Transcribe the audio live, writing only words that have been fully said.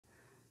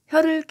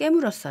혀를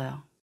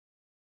깨물었어요.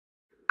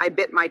 I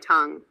bit my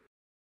tongue.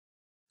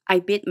 I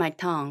bit my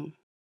tongue.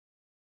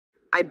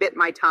 I bit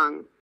my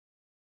tongue.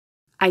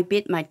 I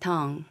bit my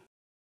tongue.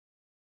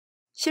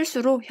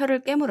 실수로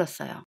혀를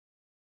깨물었어요.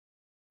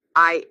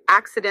 I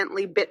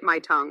accidentally bit my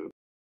tongue.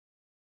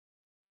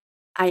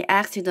 I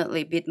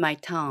accidentally bit my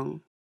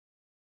tongue.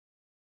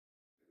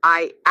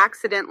 I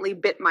accidentally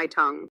bit my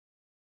tongue.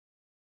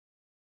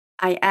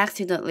 I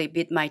accidentally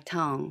bit my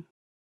tongue.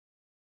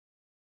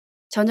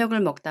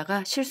 저녁을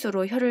먹다가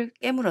실수로 혀를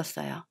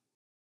깨물었어요.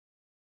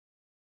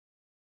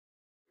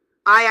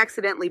 I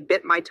accidentally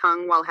bit my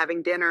tongue while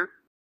having dinner.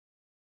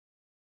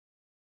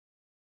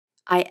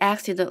 I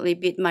accidentally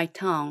bit my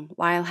tongue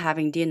while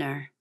having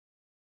dinner.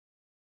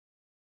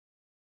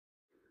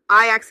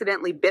 I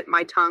accidentally bit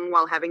my tongue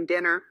while having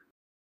dinner.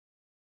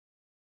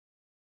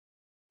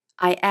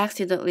 I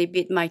accidentally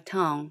bit my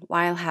tongue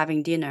while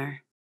having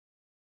dinner.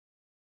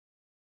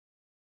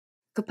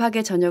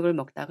 급하게 저녁을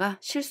먹다가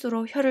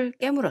실수로 혀를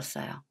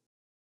깨물었어요.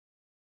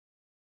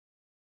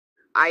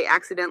 I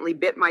accidentally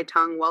bit my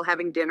tongue while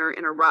having dinner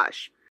in a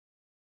rush.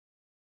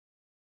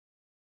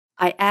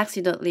 I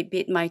accidentally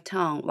bit my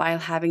tongue while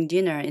having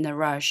dinner in a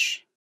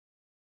rush.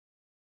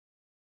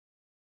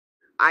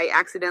 I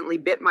accidentally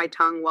bit my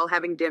tongue while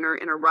having dinner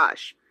in a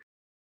rush.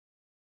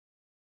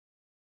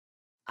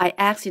 I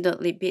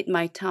accidentally bit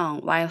my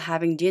tongue while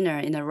having dinner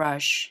in a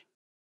rush.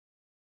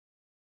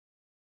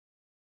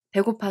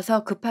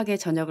 배고파서 급하게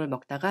저녁을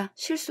먹다가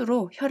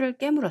실수로 혀를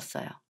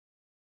깨물었어요.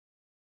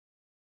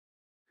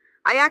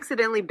 I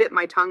accidentally bit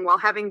my tongue while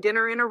having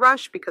dinner in a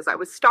rush because I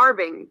was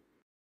starving.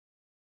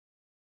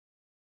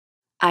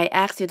 I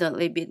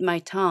accidentally bit my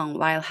tongue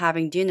while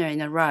having dinner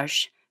in a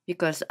rush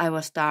because I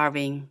was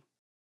starving.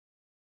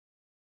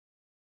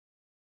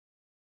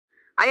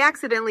 I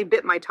accidentally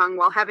bit my tongue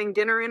while having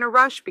dinner in a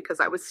rush because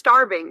I was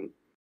starving.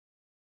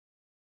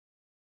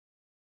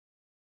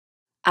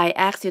 I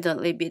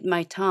accidentally bit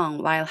my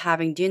tongue while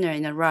having dinner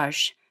in a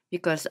rush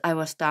because I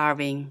was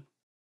starving.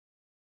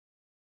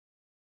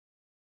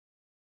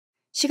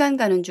 시간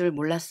가는 줄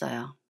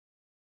몰랐어요.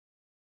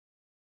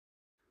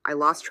 I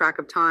lost track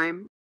of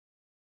time.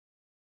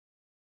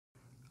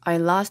 I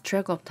lost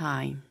track of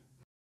time.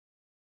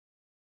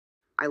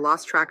 I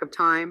lost track of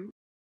time.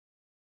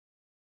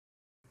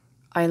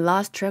 I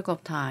lost track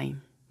of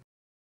time.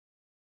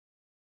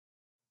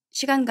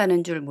 시간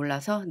가는 줄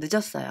몰라서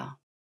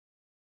늦었어요.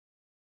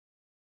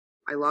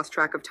 I lost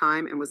track of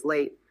time and was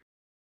late.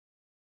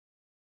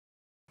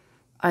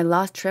 I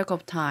lost track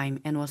of time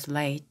and was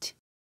late.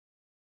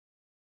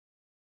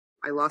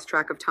 I lost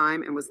track of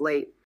time and was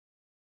late.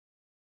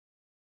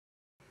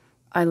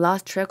 I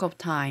lost track of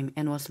time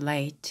and was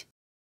late.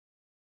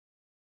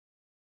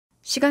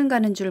 시간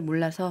가는 줄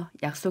몰라서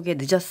약속에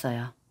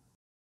늦었어요.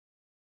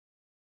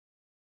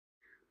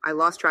 I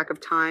lost track of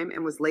time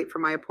and was late for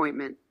my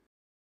appointment.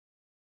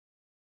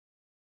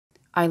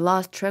 I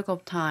lost track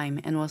of time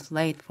and was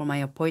late for my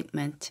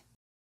appointment.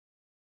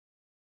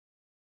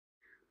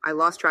 I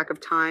lost track of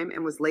time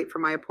and was late for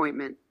my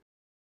appointment.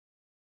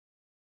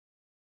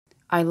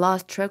 I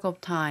lost track of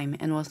time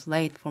and was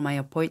late for my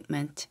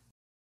appointment.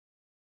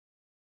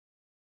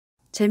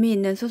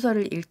 재미있는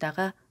소설을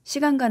읽다가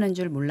시간 가는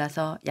줄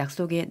몰라서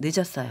약속에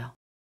늦었어요.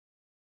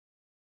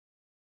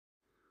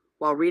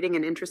 While reading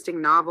an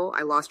interesting novel,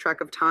 I lost track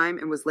of time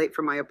and was late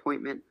for my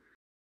appointment.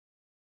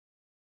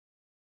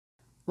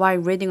 While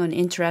reading an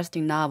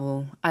interesting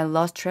novel, I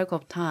lost track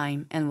of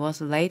time and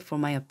was late for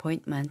my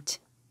appointment.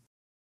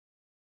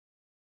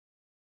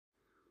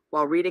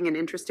 While reading an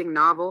interesting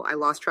novel, I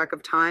lost track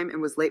of time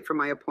and was late for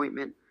my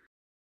appointment.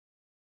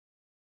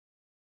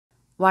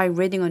 While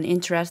reading an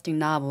interesting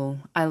novel,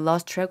 I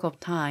lost track of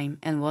time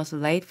and was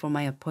late for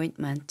my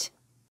appointment.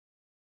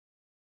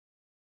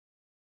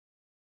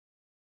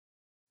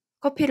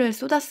 커피를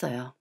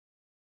쏟았어요.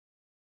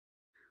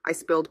 I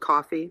spilled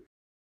coffee.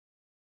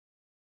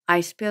 I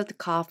spilled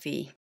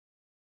coffee.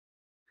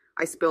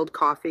 I spilled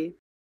coffee.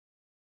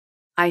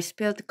 I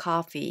spilled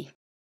coffee.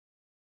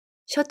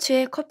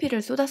 셔츠에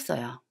커피를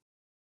쏟았어요.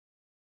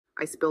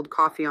 I spilled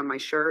coffee on my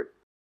shirt.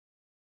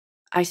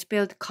 I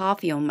spilled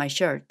coffee on my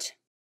shirt.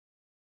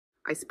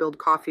 I spilled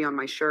coffee on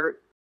my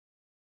shirt.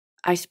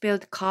 I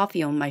spilled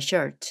coffee on my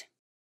shirt.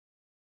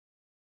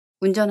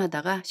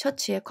 운전하다가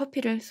셔츠에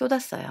커피를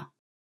쏟았어요.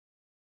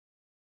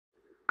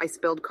 I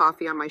spilled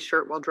coffee on my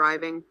shirt while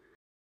driving.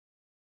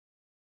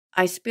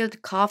 I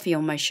spilled coffee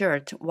on my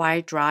shirt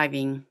while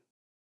driving.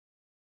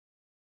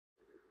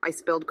 I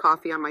spilled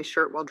coffee on my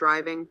shirt while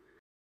driving.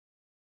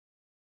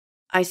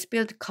 I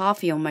spilled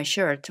coffee on my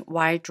shirt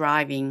while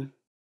driving.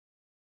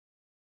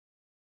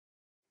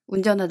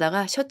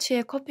 운전하다가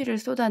셔츠에 커피를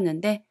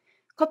쏟았는데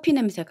커피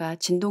냄새가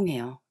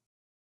진동해요.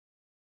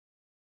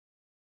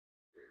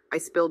 I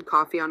spilled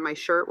coffee on my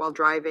shirt while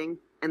driving,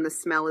 and the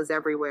smell is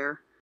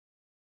everywhere.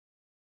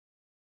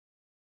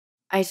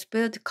 I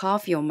spilled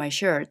coffee on my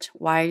shirt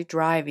while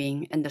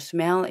driving, and the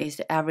smell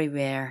is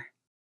everywhere.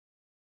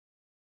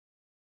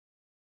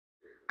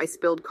 I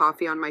spilled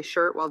coffee on my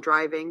shirt while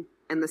driving,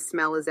 and the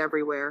smell is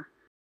everywhere.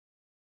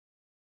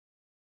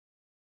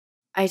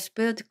 I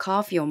spilled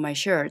coffee on my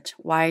shirt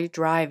while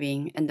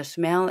driving and the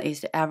smell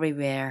is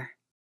everywhere.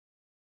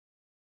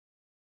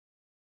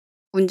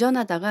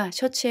 운전하다가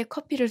셔츠에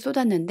커피를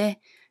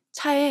쏟았는데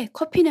차에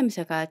커피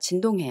냄새가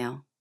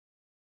진동해요.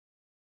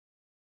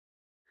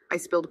 I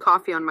spilled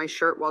coffee on my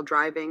shirt while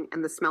driving,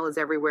 and the smell is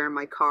everywhere in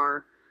my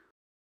car.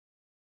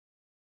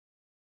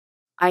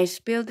 I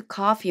spilled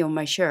coffee on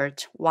my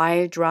shirt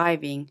while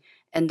driving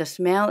and the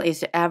smell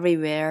is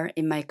everywhere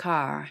in my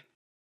car.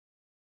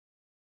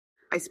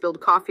 I spilled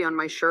coffee on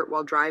my shirt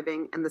while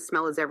driving, and the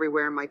smell is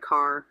everywhere in my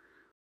car.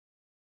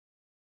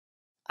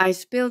 I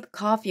spilled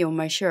coffee on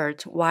my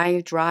shirt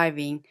while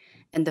driving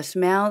and the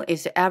smell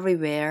is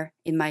everywhere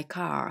in my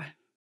car.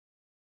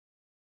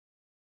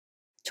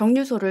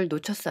 정류소를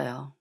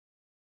놓쳤어요.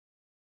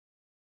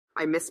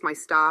 I missed my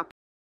stop.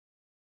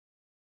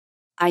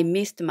 I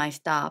missed my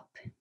stop.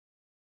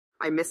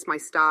 I missed my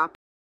stop.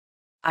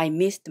 I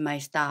missed my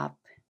stop.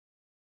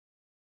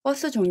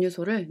 버스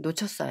정류소를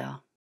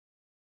놓쳤어요.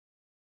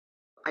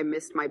 I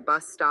missed my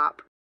bus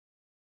stop.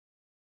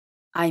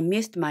 I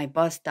missed my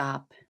bus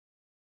stop.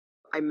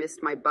 I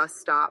missed my bus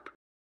stop.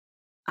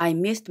 I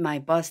missed my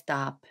bus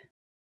stop.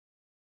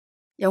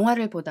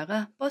 영화를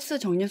보다가 버스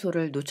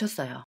정류소를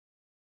놓쳤어요.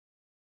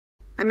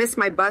 I missed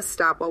my bus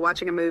stop while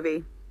watching a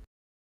movie.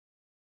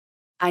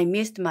 I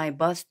missed my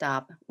bus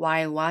stop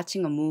while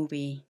watching a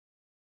movie.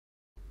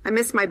 I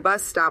missed my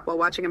bus stop while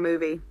watching a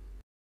movie.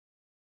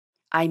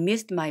 I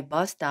missed my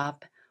bus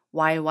stop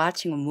while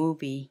watching a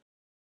movie.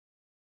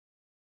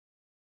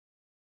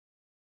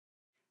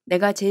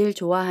 내가 제일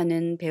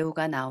좋아하는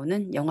배우가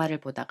나오는 영화를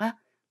보다가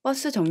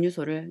버스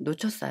정류소를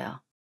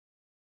놓쳤어요.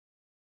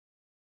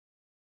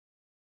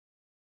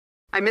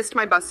 I missed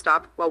my bus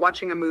stop while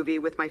watching a movie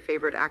with my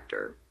favorite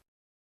actor.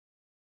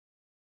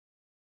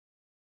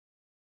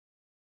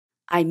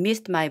 I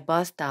missed my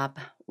bus stop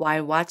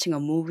while watching a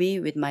movie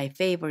with my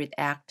favorite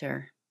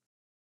actor.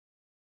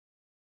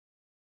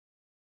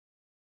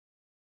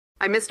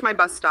 I missed my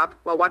bus stop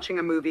while watching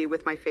a movie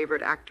with my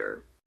favorite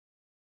actor.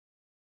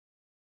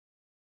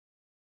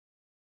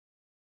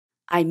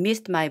 I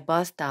missed my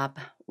bus stop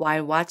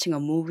while watching a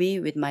movie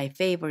with my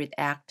favorite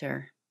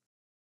actor.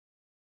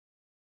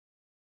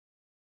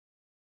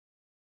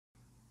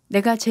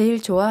 내가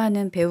제일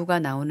좋아하는 배우가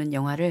나오는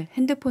영화를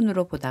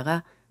핸드폰으로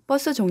보다가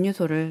버스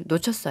정류소를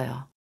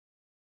놓쳤어요.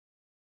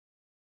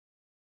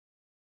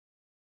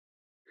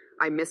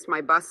 I missed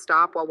my bus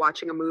stop while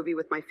watching a movie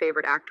with my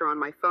favorite actor on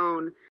my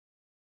phone.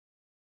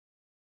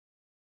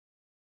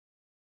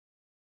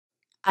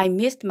 I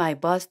missed my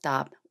bus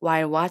stop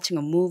while watching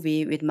a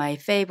movie with my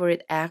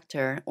favorite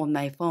actor on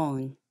my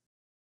phone.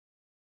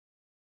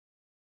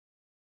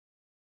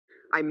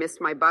 I missed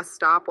my bus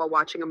stop while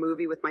watching a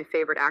movie with my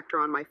favorite actor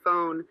on my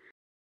phone.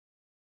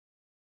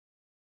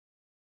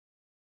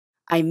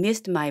 I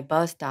missed my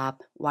bus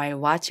stop while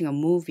watching a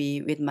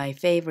movie with my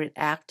favorite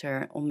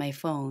actor on my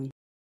phone.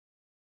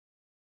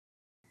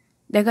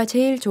 내가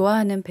제일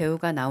좋아하는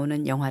배우가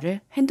나오는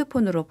영화를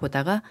핸드폰으로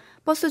보다가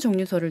버스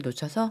정류소를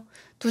놓쳐서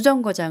두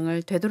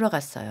정거장을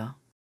되돌아갔어요.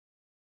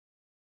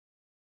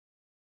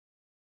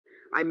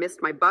 I missed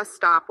my bus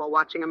stop while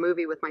watching a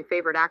movie with my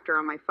favorite actor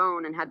on my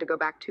phone and had to go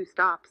back 2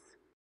 stops.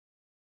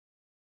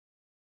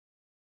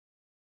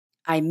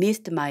 I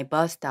missed my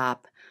bus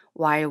stop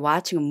while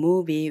watching a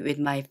movie with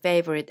my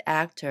favorite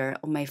actor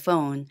on my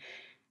phone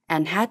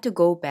and had to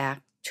go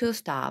back 2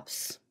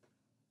 stops.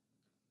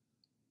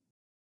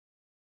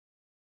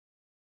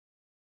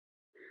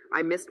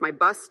 I missed my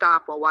bus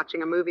stop while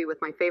watching a movie with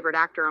my favorite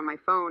actor on my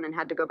phone and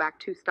had to go back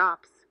 2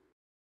 stops.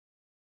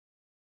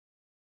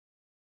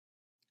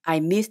 I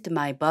missed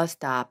my bus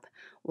stop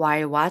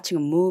while watching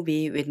a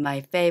movie with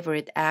my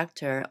favorite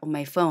actor on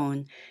my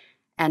phone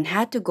and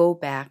had to go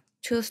back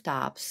 2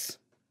 stops.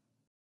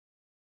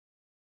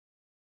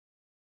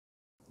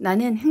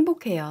 나는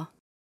행복해요.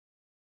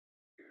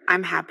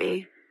 I'm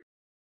happy.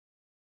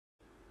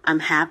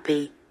 I'm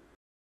happy.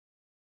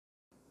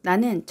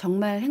 나는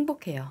정말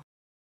행복해요.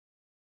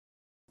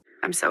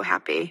 I'm so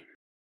happy.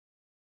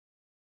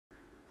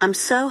 I'm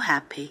so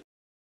happy.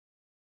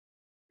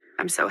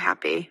 I'm so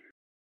happy.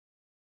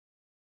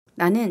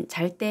 나는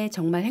잘 때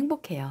정말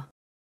행복해요.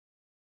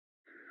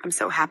 I'm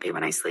so happy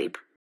when I sleep.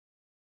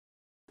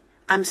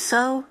 I'm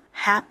so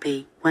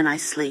happy when I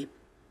sleep.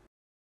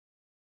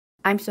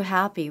 I'm so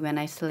happy when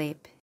I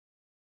sleep.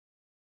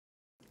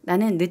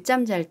 나는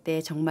늦잠 잘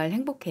때 정말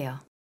행복해요.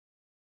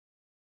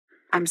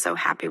 I'm so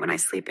happy when I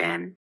sleep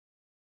in.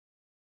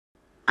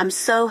 I'm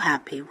so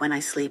happy when I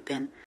sleep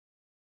in.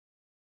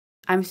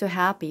 I'm so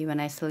happy when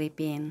I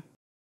sleep in.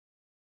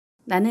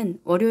 나는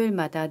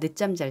월요일마다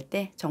늦잠 잘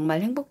때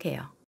정말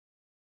행복해요.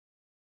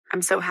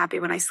 I'm so happy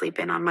when I sleep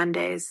in on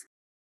Mondays.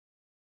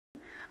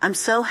 I'm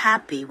so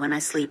happy when I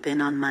sleep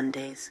in on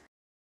Mondays.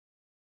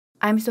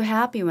 I'm so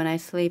happy when I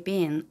sleep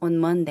in on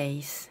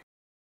Mondays.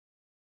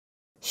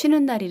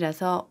 쉬는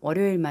날이라서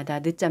월요일마다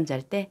늦잠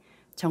잘 때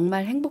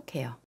정말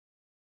행복해요.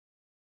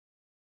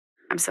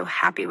 I'm so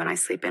happy when I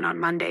sleep in on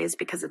Mondays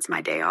because it's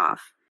my day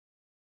off.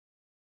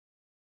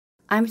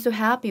 I'm so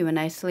happy when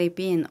I sleep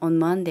in on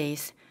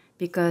Mondays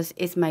because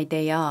it's my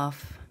day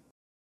off.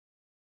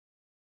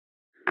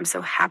 I'm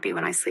so happy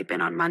when I sleep in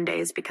on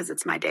Mondays because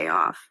it's my day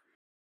off.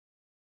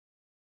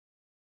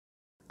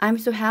 I'm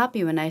so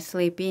happy when I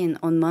sleep in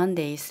on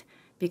Mondays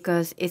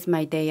because it's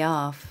my day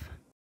off.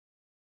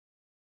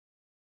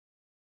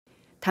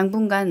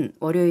 당분간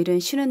월요일은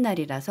쉬는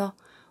날이라서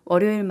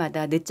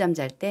월요일마다 늦잠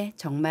잘 때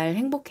정말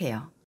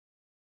행복해요.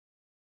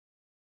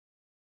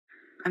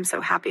 I'm so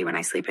happy when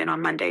I sleep in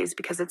on Mondays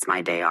because it's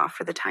my day off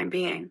for the time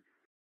being.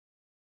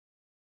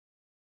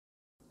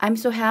 I'm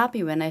so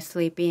happy when I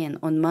sleep in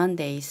on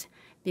Mondays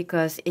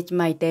because it's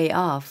my day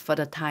off for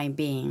the time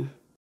being.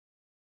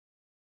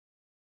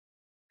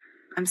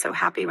 I'm so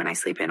happy when I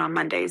sleep in on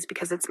Mondays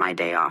because it's my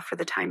day off for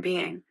the time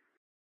being.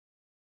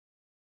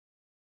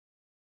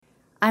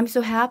 I'm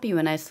so happy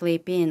when I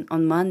sleep in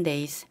on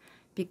Mondays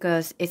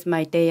because it's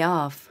my day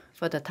off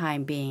for the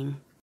time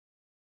being.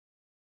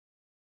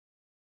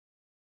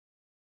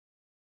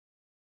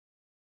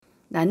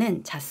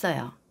 나는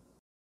잤어요.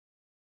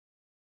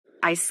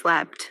 I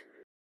slept.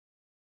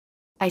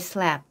 I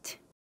slept.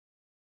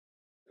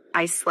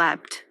 I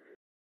slept.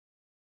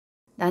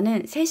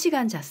 나는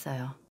 3시간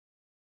잤어요.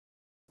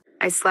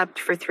 I slept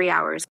for 3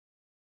 hours.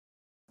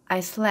 I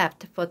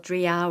slept for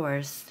 3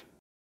 hours.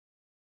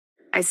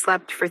 I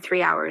slept for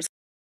 3 hours.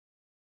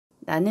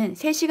 나는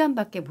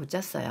 3시간밖에 못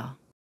잤어요.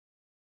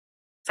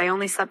 I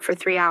only slept for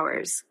 3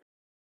 hours.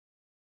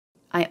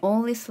 I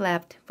only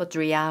slept for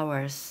 3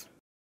 hours.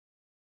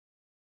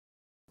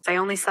 I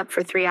only slept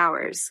for 3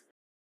 hours.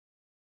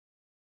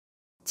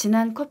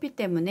 진한 커피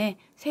때문에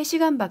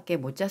 3시간밖에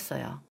못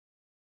잤어요.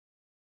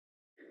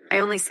 I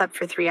only slept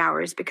for 3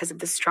 hours because of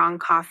the strong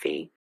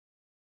coffee.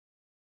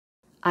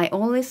 I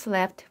only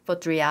slept for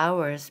 3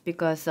 hours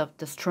because of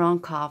the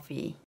strong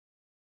coffee.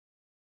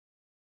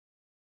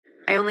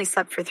 I only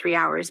slept for 3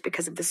 hours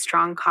because of the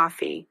strong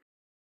coffee.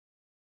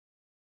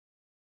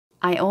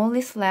 I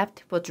only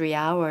slept for 3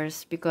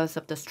 hours because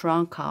of the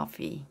strong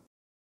coffee.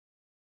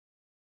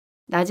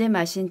 낮에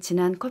마신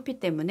진한 커피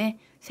때문에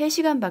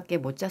 3시간밖에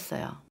못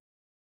잤어요.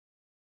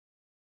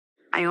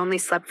 I only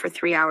slept for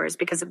 3 hours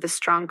because of the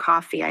strong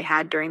coffee I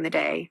had during the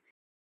day.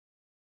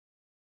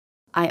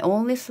 I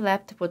only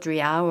slept for 3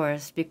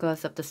 hours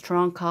because of the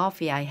strong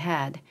coffee I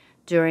had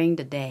during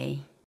the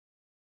day.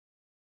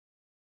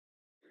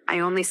 I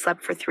only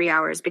slept for 3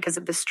 hours because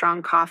of the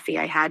strong coffee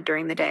I had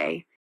during the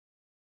day.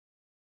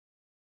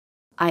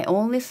 I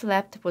only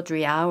slept for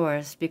 3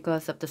 hours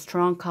because of the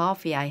strong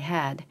coffee I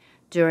had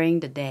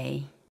during the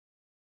day.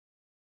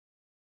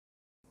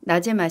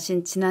 낮에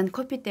마신 진한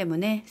커피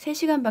때문에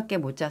 3시간밖에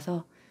못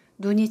자서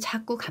눈이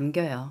자꾸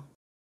감겨요.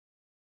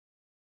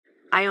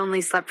 I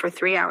only slept for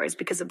 3 hours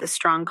because of the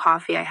strong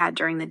coffee I had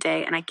during the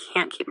day, and I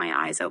can't keep my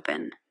eyes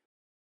open.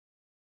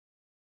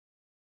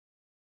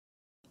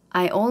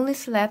 I only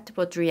slept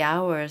for 3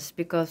 hours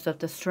because of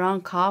the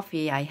strong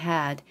coffee I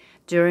had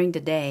during the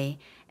day,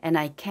 and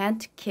I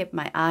can't keep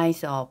my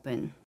eyes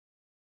open.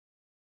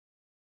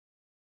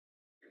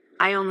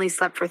 I only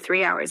slept for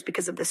 3 hours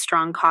because of the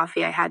strong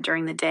coffee I had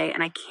during the day,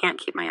 and I can't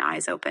keep my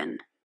eyes open.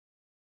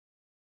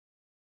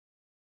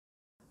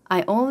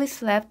 I only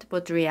slept for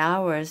 3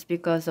 hours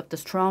because of the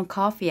strong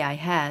coffee I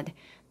had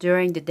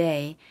during the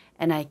day,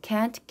 and I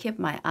can't keep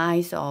my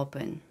eyes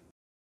open.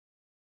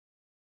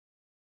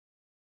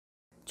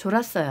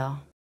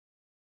 졸았어요.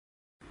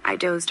 I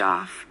dozed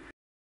off.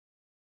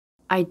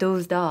 I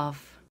dozed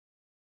off.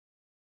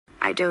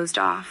 I dozed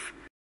off.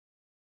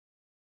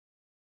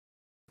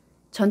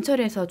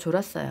 전철에서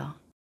졸았어요.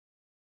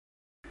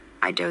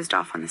 I dozed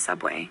off on the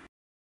subway.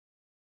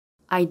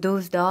 I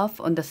dozed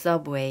off on the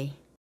subway.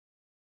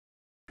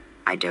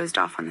 I dozed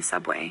off on the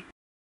subway.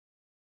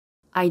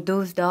 I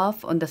dozed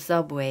off on the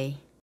subway.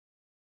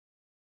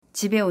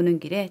 집에 오는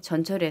길에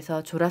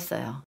전철에서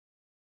졸았어요.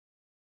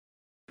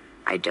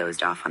 I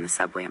dozed off on the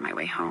subway on my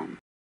way home.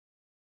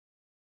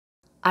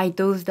 I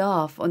dozed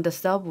off on the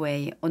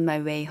subway on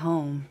my way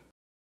home.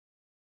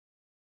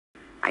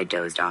 I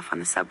dozed off on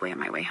the subway on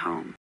my way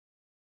home.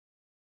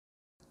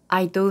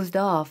 I dozed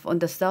off on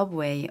the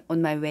subway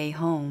on my way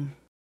home.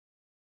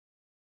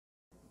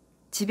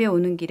 집에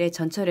오는 길에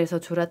전철에서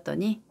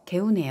졸았더니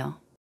개운해요.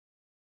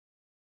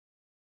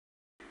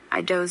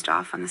 I dozed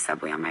off on the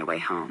subway on my way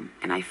home,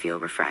 and I feel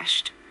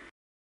refreshed.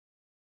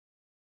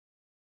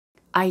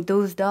 I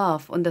dozed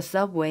off on the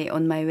subway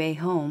on my way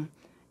home,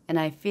 and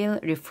I feel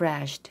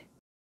refreshed.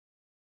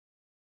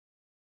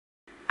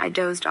 I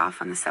dozed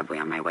off on the subway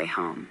on my way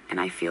home, and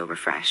I feel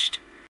refreshed.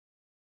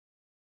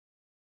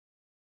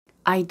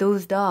 I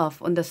dozed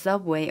off on the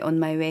subway on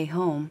my way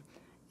home,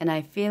 and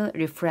I feel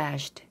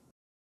refreshed.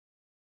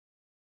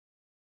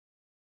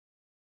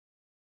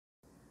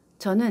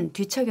 저는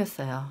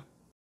뒤척였어요.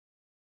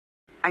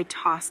 I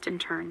tossed and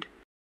turned.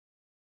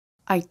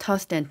 I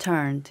tossed and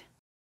turned.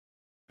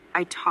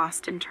 I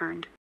tossed and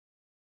turned.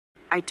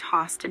 I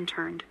tossed and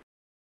turned.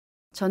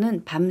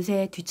 저는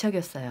밤새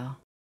뒤척였어요.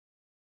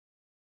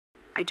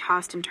 I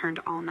tossed and turned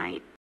all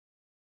night.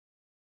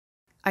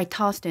 I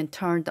tossed and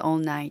turned all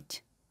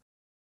night.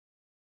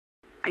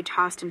 I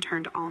tossed and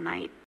turned all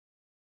night.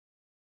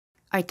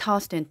 I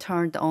tossed and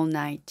turned all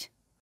night.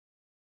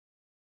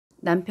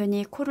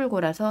 남편이 코를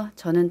골아서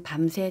저는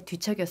밤새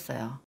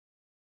뒤척였어요.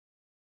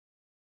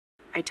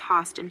 I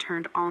tossed and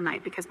turned all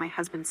night because my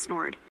husband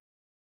snored.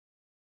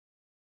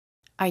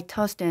 I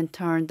tossed and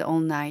turned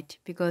all night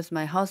because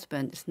my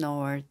husband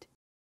snored.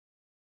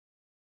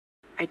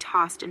 I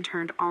tossed and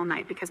turned all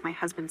night because my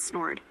husband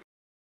snored.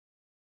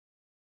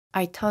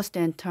 I tossed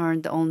and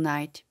turned all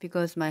night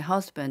because my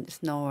husband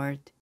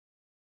snored.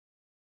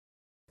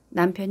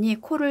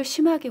 남편이 코를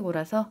심하게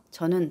골아서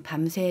저는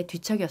밤새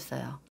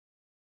뒤척였어요.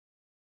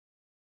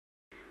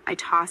 I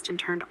tossed and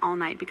turned all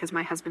night because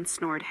my husband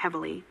snored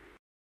heavily.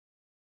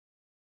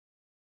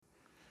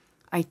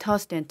 I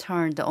tossed and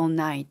turned all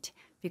night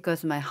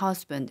because my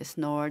husband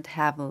snored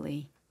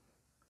heavily.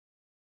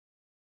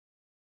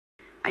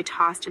 I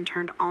tossed and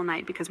turned all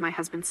night because my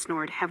husband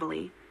snored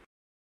heavily.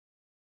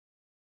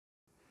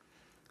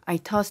 I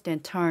tossed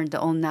and turned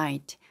all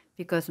night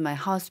because my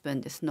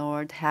husband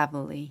snored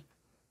heavily.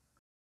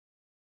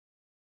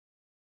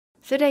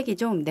 쓰레기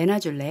좀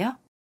내놔줄래요?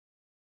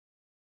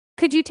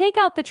 Could you take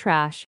out the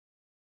trash?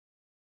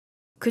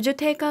 Could you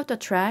take out the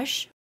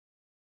trash?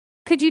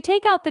 Could you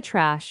take out the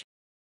trash?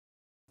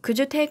 Could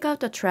you take out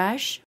the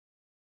trash?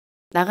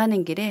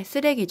 나가는 길에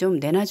쓰레기 좀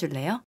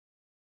내놔줄래요?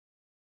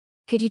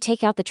 Could you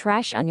take out the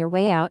trash on your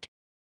way out?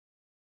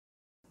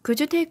 Could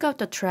you take out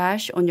the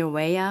trash on your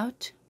way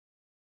out?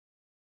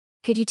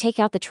 Could you take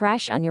out the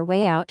trash on your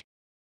way out?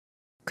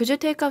 Could you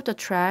take out the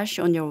trash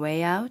on your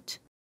way out?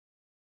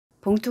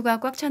 봉투가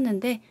꽉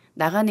찼는데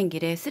나가는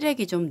길에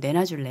쓰레기 좀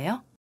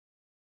내놔줄래요?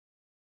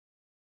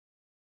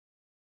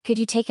 Could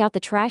you take out the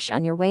trash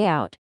on your way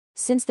out,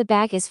 since the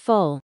bag is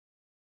full?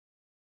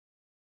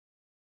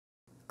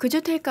 Could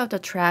you take out the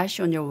trash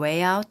on your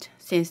way out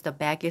since the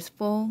bag is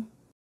full?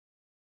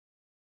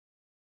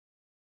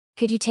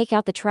 Could you take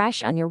out the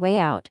trash on your way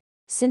out,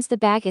 since the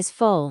bag is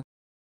full?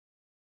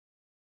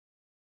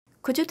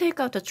 Could you take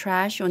out the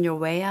trash on your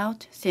way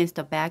out since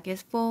the bag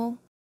is full?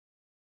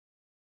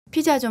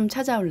 피자 좀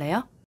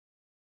찾아올래요?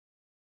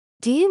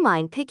 Do you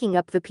mind picking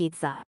up the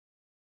pizza?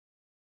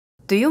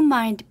 Do you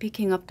mind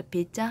picking up the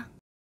pizza?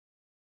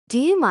 Do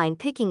you mind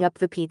picking up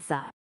the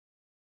pizza?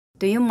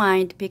 Do you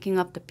mind picking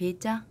up the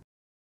pizza?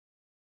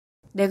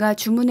 내가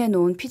주문해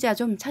놓은 피자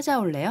좀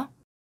찾아올래요?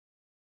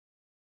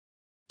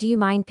 Do you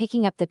mind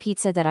picking up the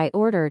pizza that I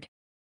ordered?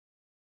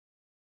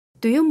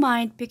 Do you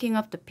mind picking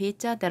up the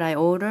pizza that I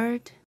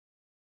ordered?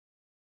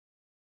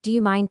 Do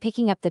you mind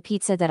picking up the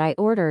pizza that I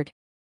ordered?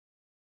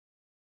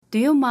 Do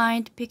you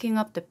mind picking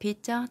up the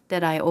pizza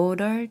that I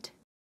ordered?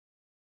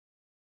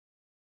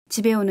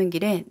 집에 오는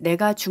길에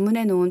내가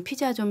주문해 놓은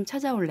피자 좀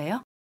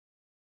찾아올래요?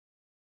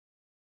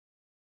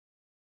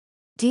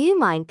 Do you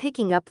mind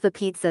picking up the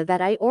pizza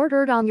that I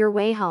ordered on your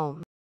way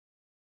home?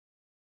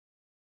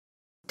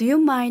 Do you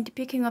mind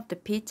picking up the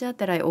pizza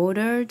that I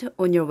ordered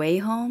on your way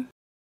home?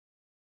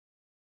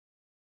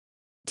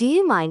 Do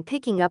you mind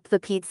picking up the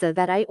pizza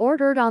that I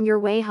ordered on your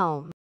way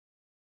home?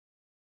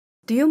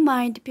 Do you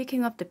mind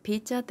picking up the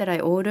pizza that I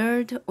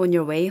ordered on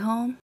your way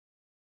home?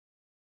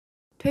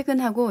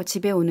 퇴근하고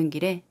집에 오는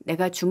길에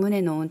내가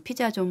주문해 놓은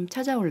피자 좀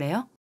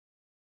찾아올래요?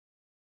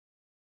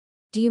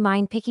 Do you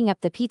mind picking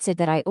up the pizza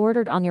that I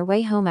ordered on your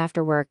way home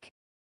after work?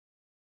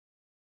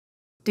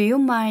 Do you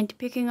mind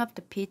picking up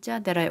the pizza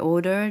that I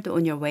ordered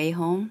on your way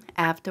home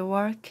after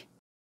work?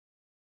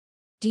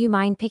 Do you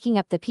mind picking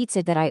up the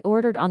pizza that I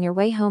ordered on your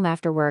way home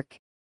after work?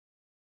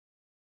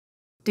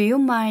 Do you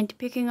mind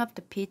picking up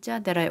the pizza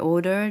that I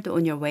ordered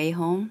on your way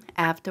home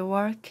after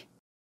work?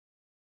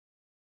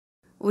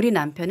 우리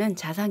남편은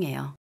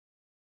자상해요.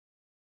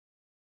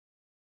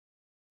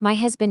 My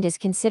husband is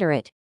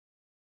considerate.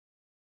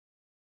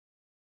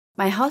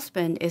 My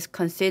husband is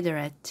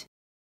considerate.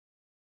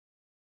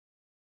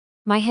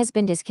 My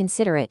husband is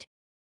considerate.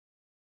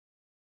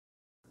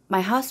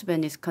 My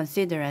husband is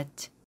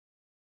considerate.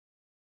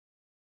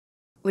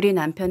 우리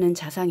남편은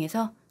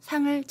자상해서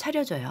상을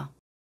차려줘요.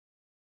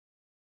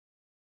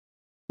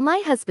 My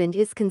husband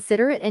is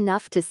considerate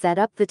enough to set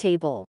up the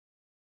table.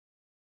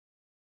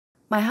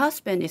 My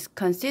husband is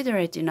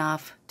considerate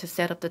enough to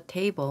set up the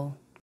table.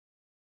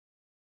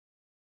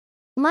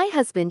 My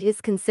husband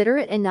is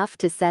considerate enough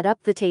to set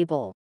up the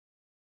table.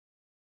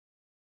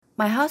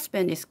 My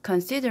husband is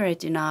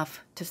considerate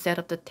enough to set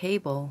up the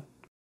table.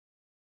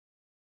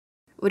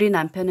 우리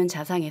남편은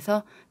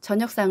자상해서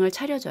저녁상을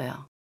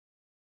차려줘요.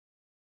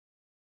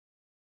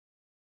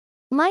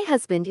 My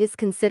husband is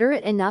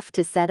considerate enough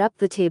to set up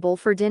the table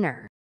for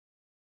dinner.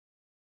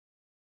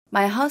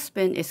 My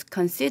husband is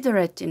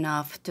considerate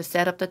enough to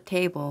set up the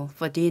table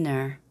for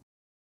dinner.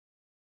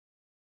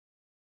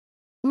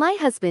 My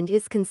husband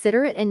is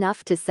considerate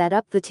enough to set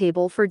up the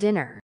table for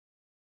dinner.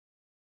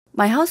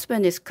 My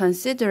husband is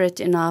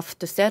considerate enough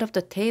to set up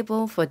the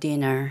table for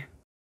dinner.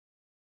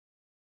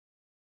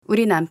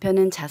 우리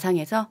남편은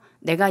자상해서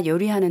내가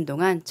요리하는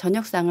동안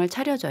저녁상을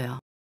차려줘요.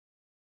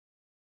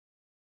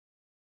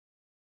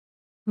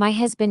 My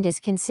husband is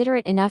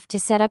considerate enough to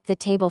set up the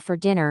table for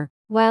dinner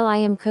while I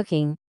am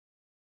cooking.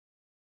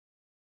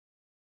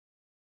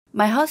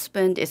 My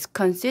husband is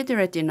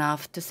considerate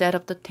enough to set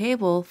up the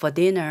table for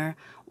dinner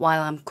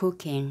while I'm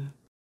cooking.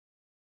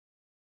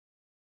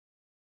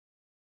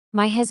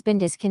 My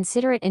husband is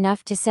considerate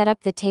enough to set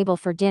up the table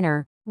for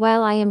dinner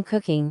while I am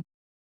cooking.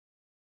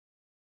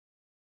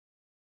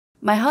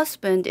 My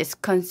husband is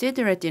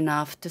considerate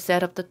enough to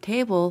set up the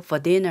table for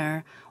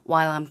dinner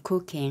while I'm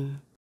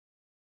cooking.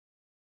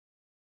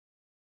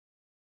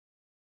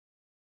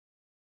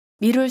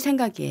 미룰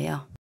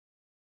생각이에요.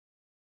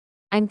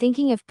 I'm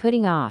thinking of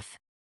putting off.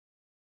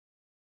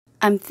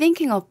 I'm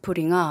thinking of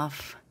putting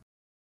off.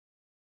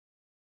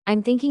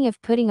 I'm thinking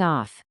of putting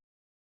off.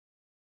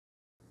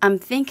 I'm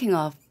thinking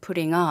of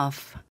putting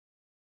off.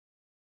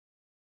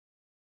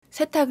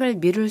 세탁을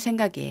미룰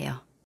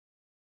생각이에요.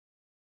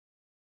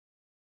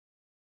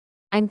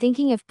 I'm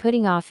thinking of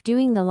putting off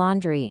doing the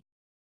laundry.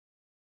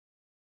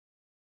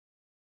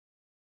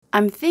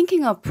 I'm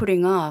thinking of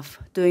putting off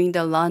doing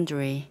the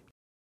laundry.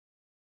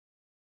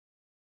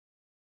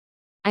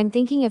 I'm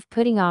thinking of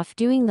putting off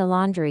doing the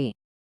laundry.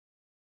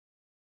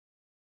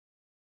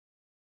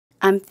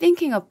 I'm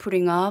thinking of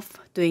putting off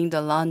doing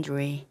the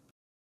laundry.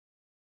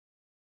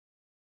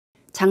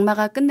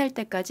 장마가 끝날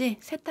때까지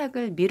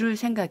세탁을 미룰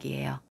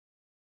생각이에요.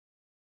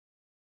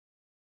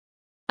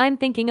 I'm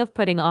thinking of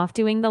putting off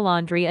doing the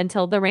laundry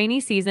until the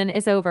rainy season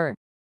is over.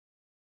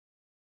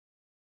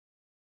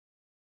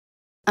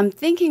 I'm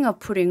thinking of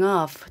putting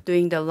off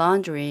doing the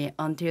laundry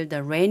until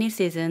the rainy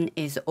season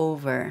is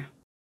over.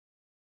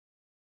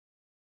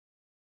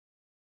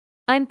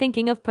 I'm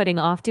thinking of putting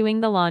off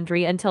doing the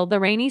laundry until the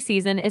rainy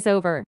season is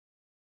over.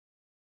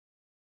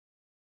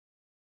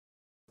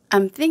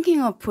 I'm thinking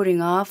of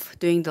putting off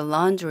doing the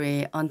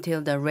laundry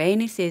until the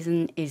rainy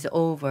season is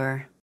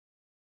over.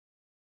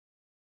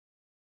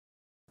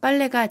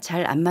 빨래가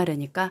잘 안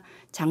마르니까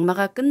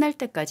장마가 끝날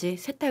때까지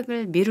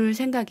세탁을 미룰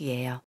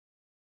생각이에요.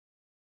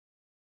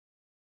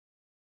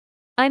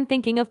 I'm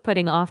thinking of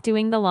putting off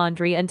doing the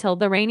laundry until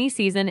the rainy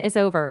season is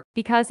over,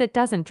 because it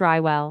doesn't dry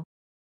well.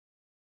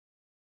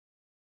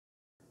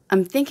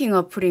 I'm thinking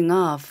of putting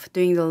off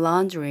doing the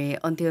laundry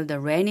until the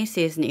rainy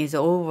season is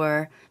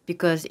over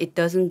because it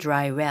doesn't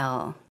dry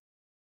well.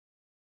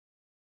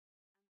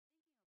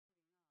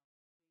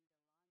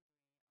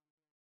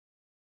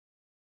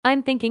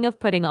 I'm thinking of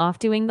putting off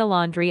doing the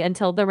laundry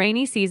until the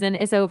rainy season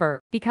is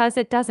over, because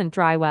it doesn't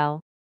dry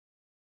well.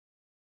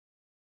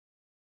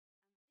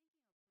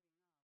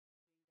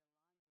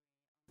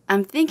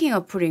 I'm thinking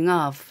of putting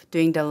off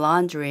doing the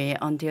laundry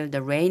until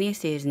the rainy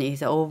season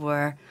is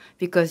over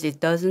because it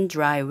doesn't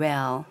dry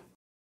well.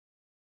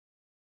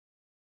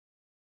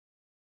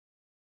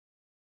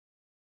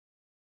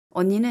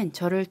 언니는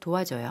저를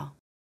도와줘요.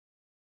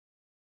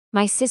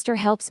 My sister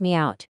helps me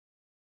out.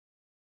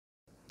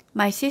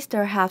 My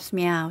sister helps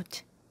me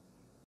out.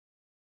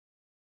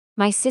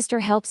 My sister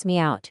helps me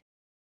out.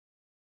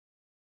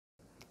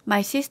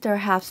 My sister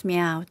helps me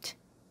out.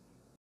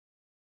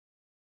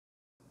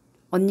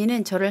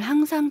 언니는 저를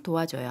항상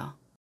도와줘요.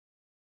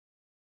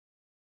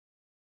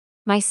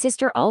 My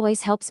sister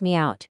always helps me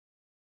out.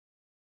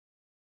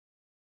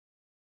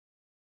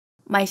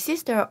 My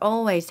sister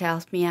always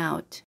helps me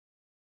out.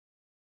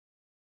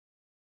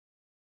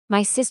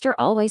 My sister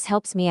always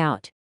helps me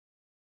out.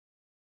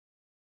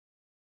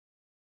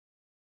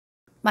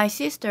 My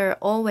sister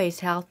always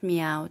helps me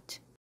out.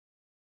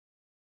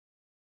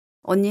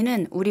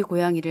 언니는 우리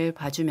고양이를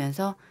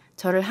봐주면서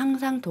저를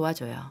항상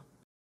도와줘요.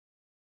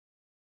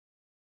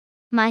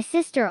 My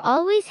sister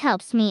always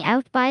helps me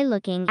out by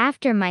looking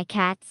after my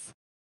cats.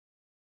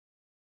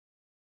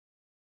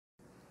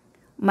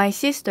 My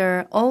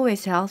sister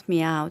always helps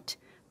me out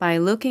by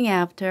looking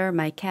after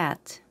my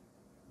cat.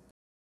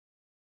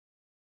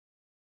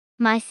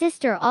 My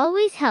sister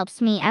always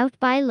helps me out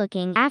by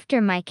looking after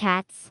my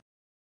cats.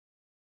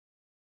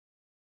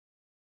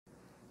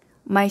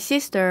 My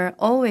sister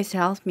always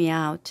helps me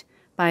out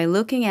by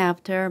looking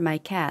after my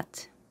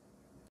cat.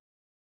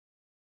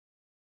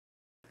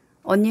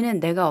 언니는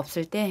내가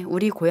없을 때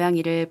우리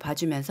고양이를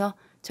봐주면서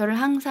저를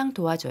항상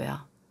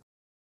도와줘요.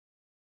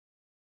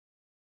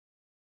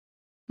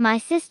 My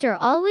sister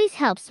always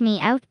helps me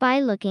out by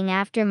looking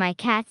after my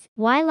cats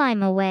while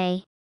I'm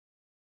away.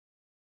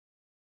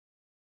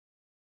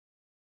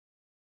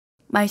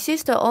 My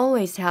sister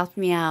always helps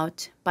me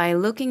out by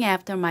looking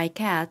after my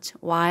cat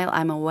while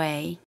I'm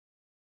away.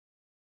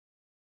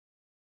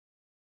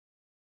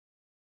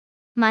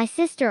 My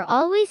sister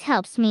always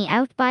helps me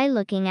out by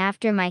looking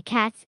after my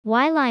cats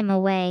while I'm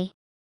away.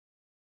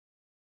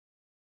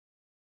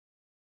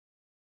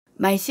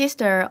 My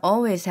sister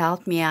always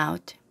helps me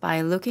out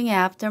by looking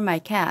after my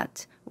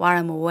cat while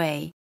I'm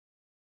away.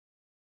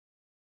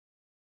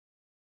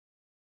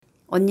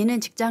 언니는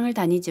직장을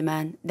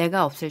다니지만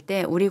내가 없을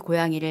때 우리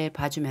고양이를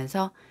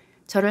봐주면서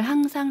저를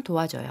항상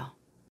도와줘요.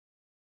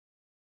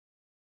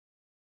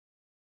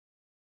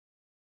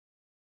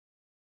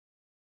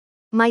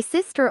 My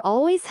sister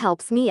always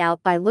helps me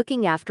out by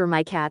looking after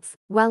my cats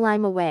while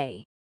I'm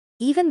away,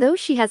 even though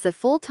she has a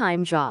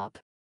full-time job.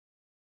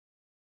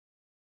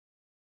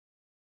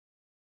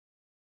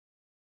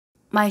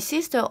 My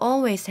sister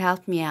always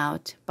helps me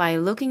out by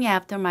looking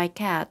after my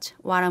cat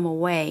while I'm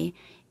away,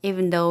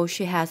 even though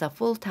she has a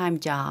full-time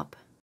job.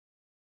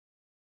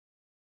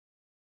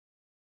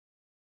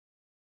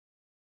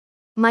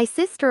 My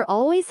sister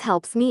always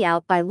helps me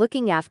out by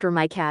looking after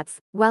my cats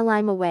while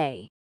I'm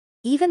away,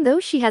 even though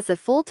she has a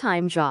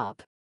full-time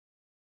job.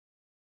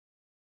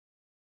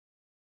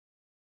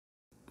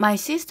 My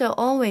sister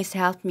always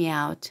helps me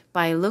out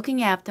by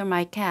looking after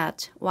my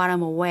cat while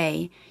I'm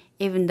away,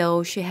 even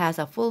though she has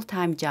a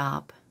full-time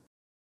job.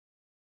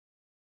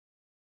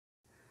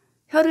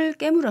 혀를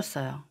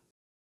깨물었어요.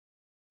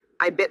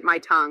 I bit my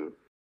tongue.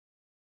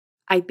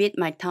 I bit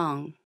my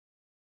tongue.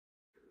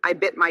 I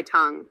bit my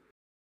tongue.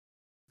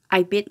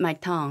 I bit my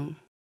tongue.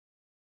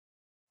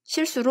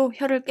 실수로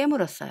혀를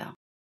깨물었어요.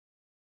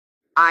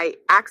 I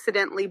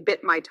accidentally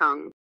bit my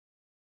tongue.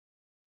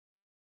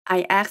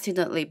 I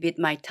accidentally bit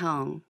my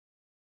tongue.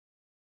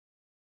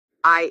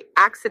 I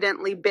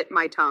accidentally bit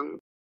my tongue.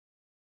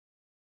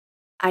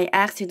 I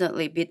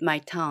accidentally bit my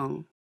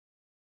tongue.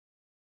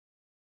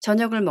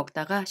 저녁을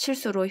먹다가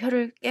실수로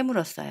혀를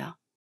깨물었어요.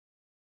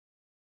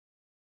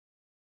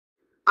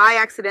 I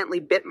accidentally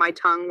bit my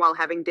tongue while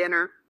having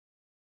dinner.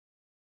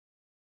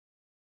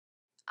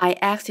 I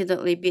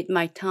accidentally bit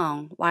my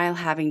tongue while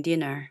having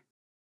dinner.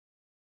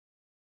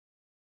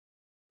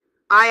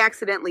 I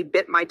accidentally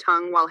bit my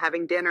tongue while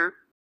having dinner.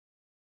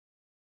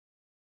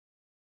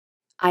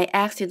 I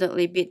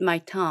accidentally bit my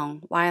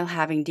tongue while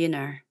having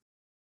dinner.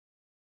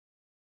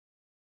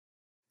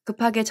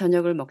 급하게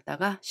저녁을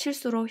먹다가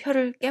실수로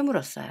혀를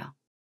깨물었어요.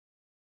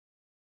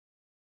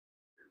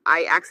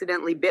 I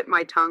accidentally bit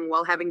my tongue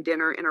while having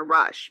dinner in a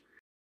rush.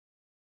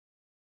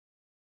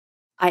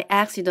 I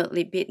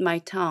accidentally bit my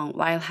tongue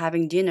while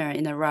having dinner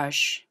in a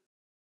rush.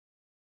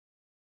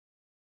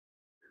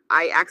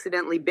 I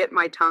accidentally bit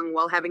my tongue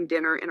while having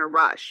dinner in a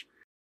rush.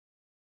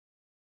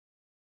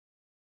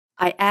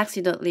 I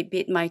accidentally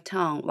bit my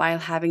tongue while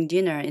having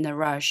dinner in a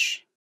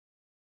rush.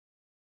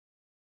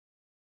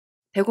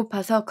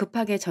 배고파서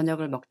급하게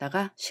저녁을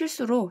먹다가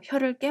실수로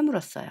혀를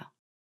깨물었어요.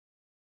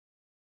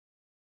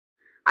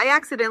 I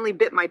accidentally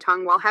bit my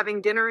tongue while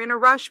having dinner in a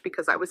rush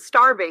because I was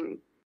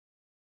starving.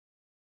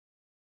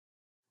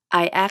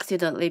 I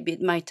accidentally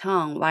bit my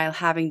tongue while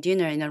having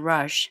dinner in a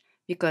rush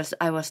because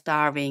I was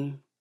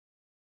starving.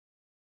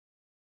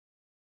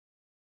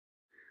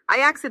 I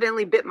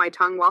accidentally bit my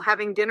tongue while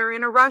having dinner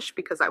in a rush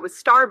because I was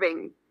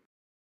starving.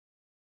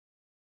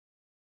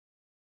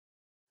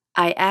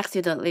 I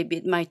accidentally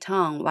bit my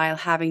tongue while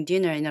having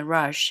dinner in a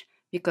rush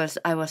because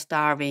I was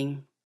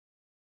starving.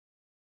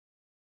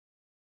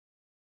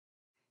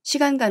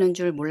 시간 가는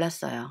줄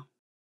몰랐어요.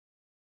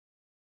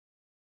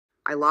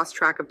 I lost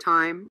track of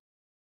time.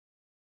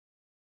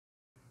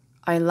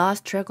 I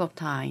lost track of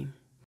time.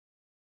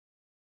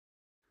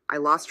 I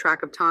lost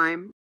track of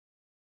time.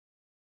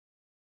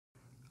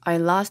 I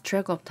lost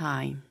track of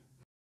time.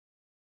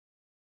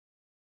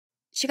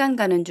 시간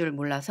가는 줄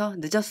몰라서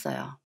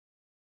늦었어요.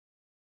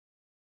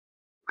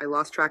 I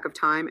lost track of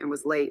time and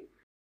was late.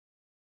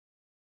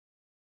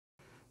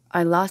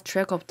 I lost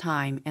track of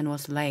time and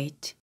was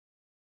late.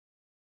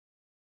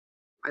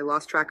 I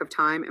lost track of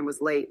time and was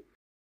late.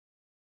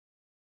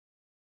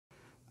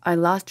 I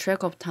lost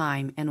track of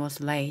time and was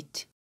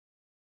late.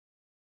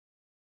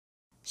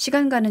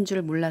 시간 가는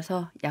줄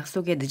몰라서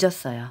약속에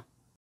늦었어요.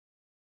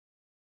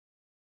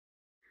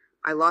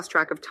 I lost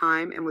track of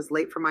time and was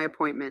late for my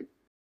appointment.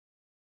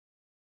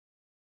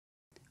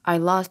 I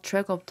lost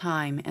track of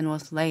time and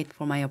was late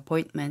for my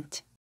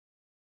appointment.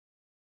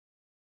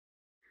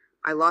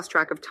 I lost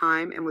track of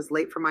time and was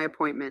late for my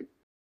appointment.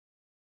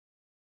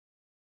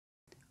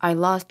 I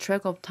lost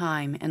track of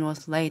time and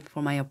was late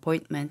for my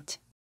appointment.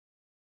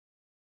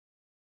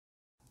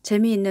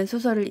 재미있는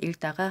소설을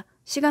읽다가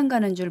시간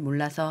가는 줄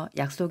몰라서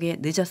약속에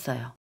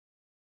늦었어요.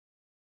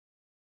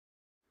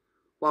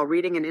 While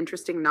reading an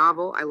interesting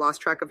novel, I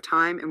lost track of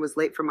time and was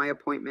late for my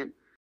appointment.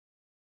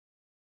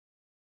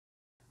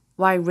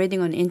 While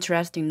reading an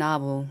interesting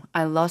novel,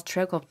 I lost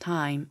track of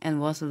time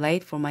and was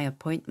late for my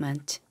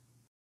appointment.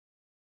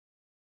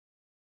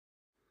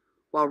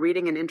 While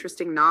reading an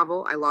interesting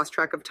novel, I lost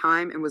track of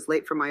time and was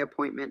late for my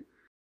appointment.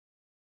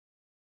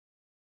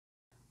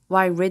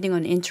 While reading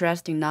an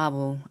interesting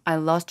novel, I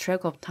lost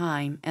track of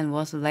time and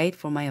was late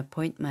for my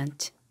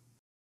appointment.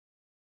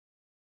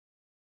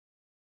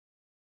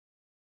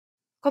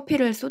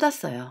 커피를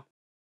쏟았어요.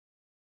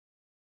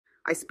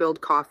 I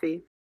spilled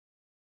coffee.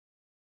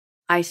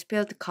 I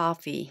spilled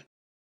coffee.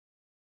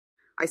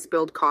 I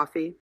spilled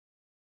coffee.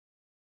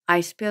 I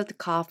spilled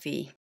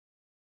coffee.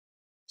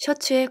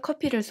 셔츠에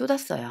커피를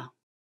쏟았어요.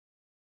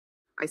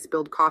 I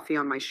spilled coffee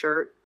on my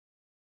shirt.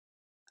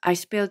 I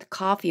spilled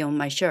coffee on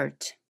my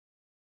shirt.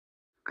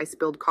 I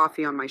spilled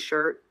coffee on my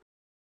shirt.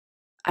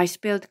 I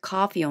spilled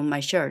coffee on my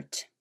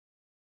shirt.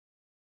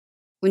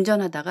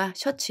 운전하다가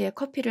셔츠에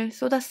커피를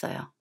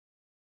쏟았어요.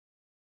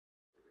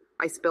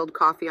 I spilled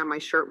coffee on my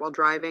shirt while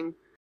driving.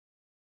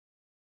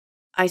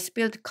 I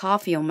spilled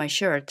coffee on my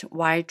shirt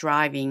while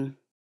driving.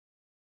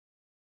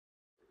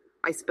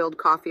 I spilled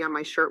coffee on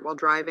my shirt while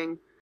driving.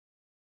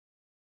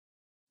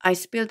 I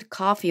spilled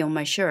coffee on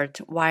my shirt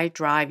while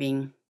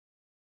driving.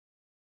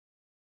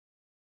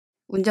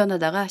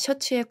 운전하다가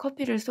셔츠에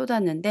커피를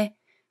쏟았는데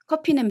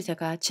커피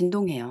냄새가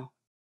진동해요.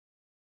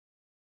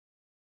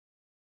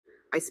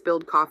 I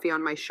spilled coffee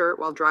on my shirt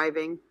while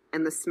driving,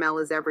 and the smell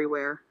is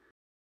everywhere.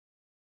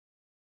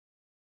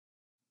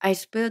 I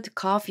spilled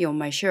coffee on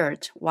my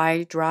shirt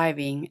while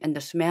driving and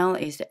the smell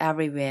is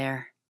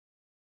everywhere.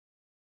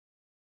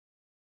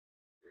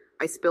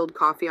 I spilled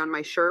coffee on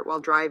my shirt while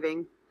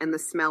driving, and the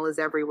smell is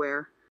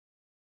everywhere.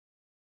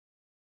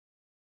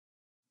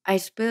 I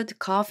spilled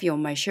coffee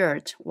on my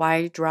shirt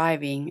while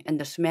driving and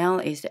the smell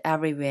is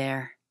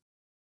everywhere.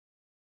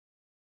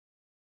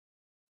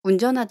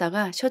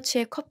 운전하다가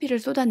셔츠에 커피를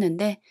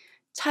쏟았는데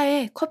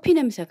차에 커피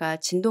냄새가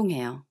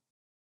진동해요.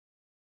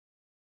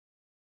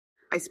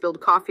 I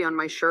spilled coffee on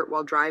my shirt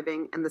while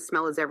driving, and the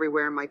smell is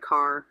everywhere in my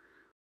car.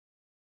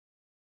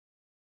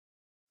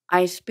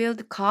 I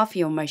spilled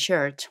coffee on my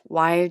shirt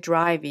while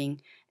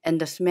driving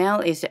and the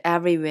smell is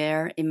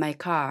everywhere in my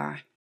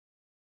car.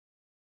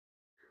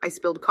 I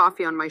spilled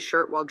coffee on my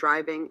shirt while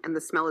driving, and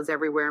the smell is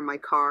everywhere in my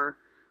car.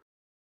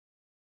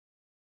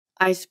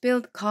 I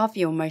spilled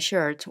coffee on my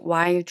shirt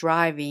while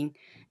driving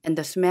and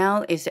the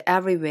smell is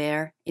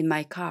everywhere in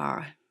my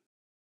car.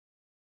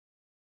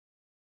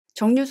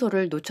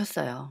 정류소를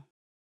놓쳤어요.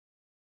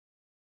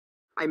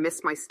 I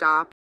missed my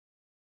stop.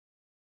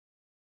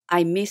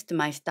 I missed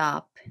my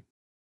stop.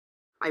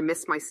 I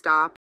missed my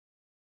stop.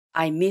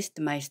 I missed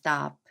my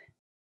stop.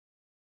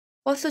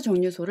 버스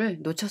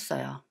정류소를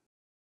놓쳤어요.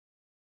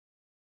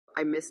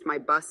 I missed my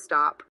bus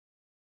stop.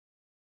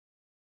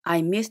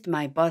 I missed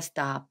my bus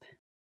stop.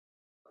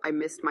 I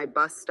missed my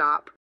bus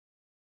stop.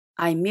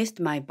 I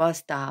missed my bus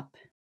stop.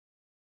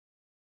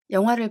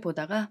 영화를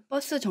보다가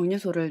버스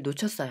정류소를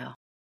놓쳤어요.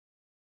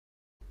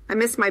 I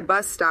missed my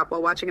bus stop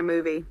while watching a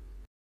movie.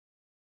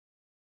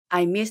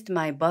 I missed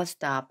my bus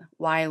stop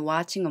while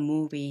watching a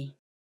movie.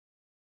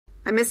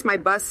 I missed my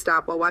bus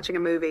stop while watching a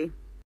movie.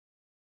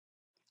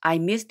 I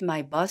missed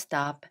my bus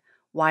stop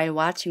while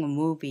watching a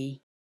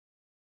movie.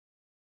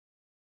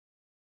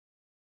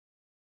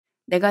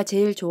 내가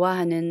제일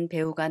좋아하는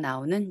배우가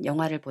나오는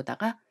영화를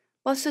보다가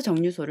버스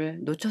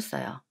정류소를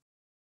놓쳤어요.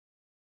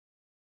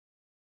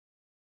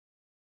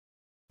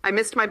 I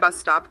missed my bus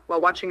stop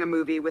while watching a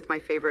movie with my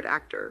favorite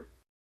actor.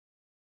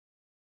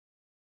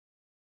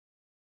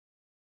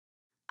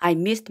 I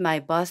missed my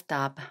bus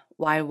stop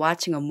while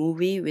watching a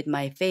movie with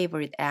my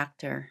favorite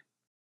actor.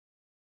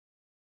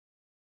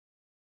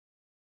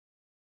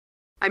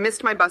 I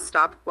missed my bus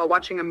stop while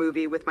watching a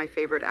movie with my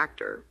favorite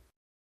actor.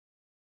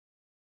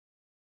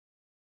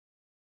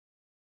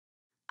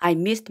 I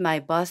missed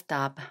my bus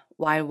stop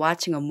while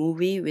watching a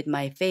movie with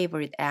my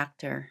favorite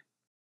actor.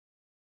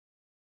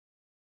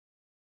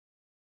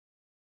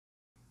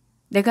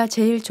 내가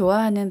제일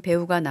좋아하는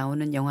배우가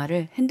나오는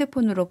영화를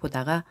핸드폰으로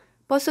보다가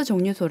버스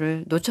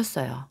정류소를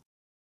놓쳤어요.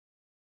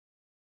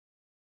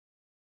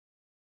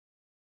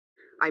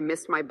 I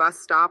missed my bus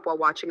stop while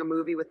watching a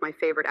movie with my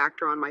favorite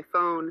actor on my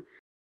phone.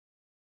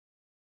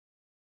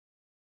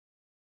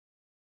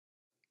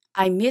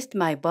 I missed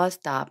my bus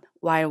stop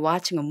while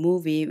watching a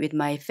movie with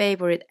my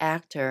favorite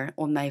actor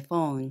on my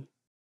phone.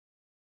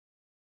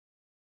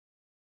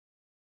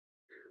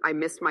 I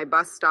missed my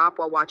bus stop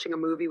while watching a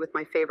movie with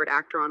my favorite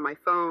actor on my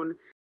phone.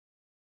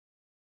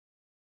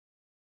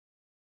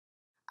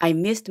 I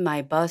missed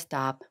my bus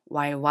stop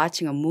while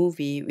watching a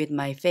movie with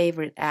my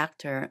favorite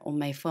actor on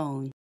my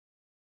phone.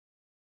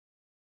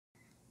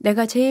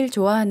 내가 제일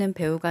좋아하는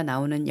배우가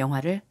나오는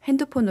영화를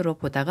핸드폰으로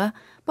보다가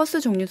버스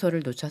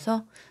정류소를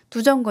놓쳐서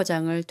두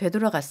정거장을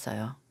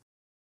되돌아갔어요.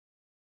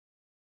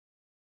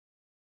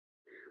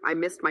 I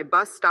missed my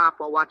bus stop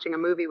while watching a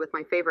movie with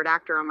my favorite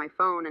actor on my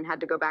phone and had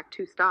to go back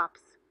 2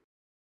 stops.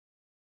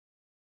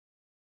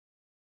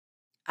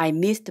 I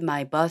missed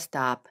my bus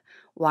stop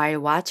while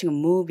watching a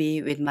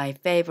movie with my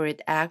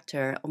favorite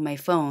actor on my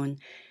phone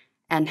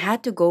and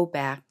had to go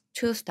back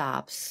 2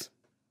 stops.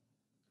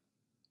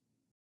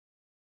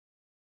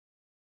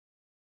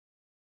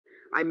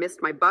 I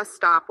missed my bus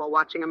stop while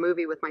watching a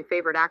movie with my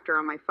favorite actor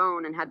on my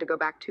phone and had to go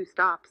back 2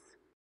 stops.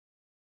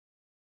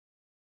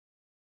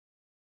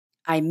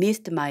 I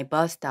missed my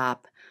bus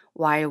stop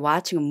while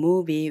watching a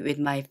movie with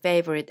my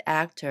favorite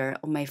actor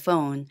on my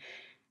phone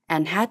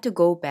and had to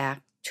go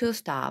back 2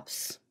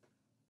 stops.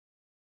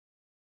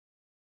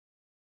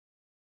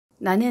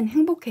 나는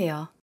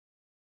행복해요.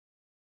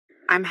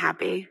 I'm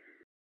happy.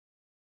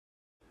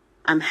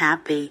 I'm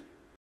happy.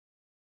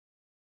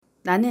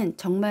 나는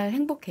정말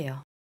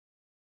행복해요.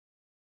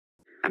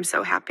 I'm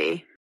so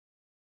happy.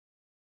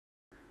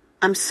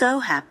 I'm so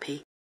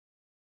happy.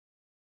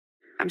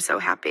 I'm so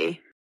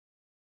happy.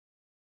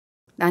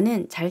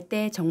 나는 잘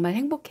때 정말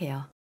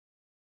행복해요.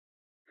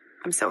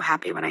 I'm so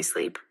happy when I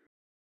sleep.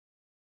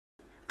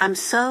 I'm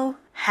so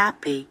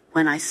happy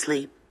when I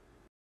sleep.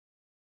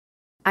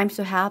 I'm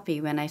so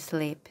happy when I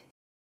sleep.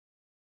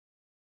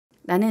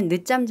 나는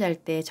늦잠 잘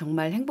때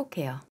정말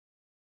행복해요.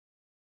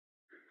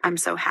 I'm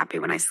so happy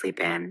when I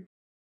sleep in.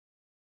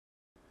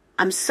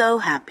 I'm so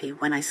happy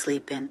when I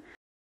sleep in.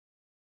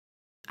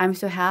 I'm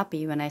so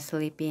happy when I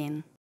sleep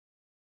in.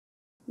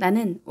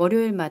 나는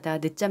월요일마다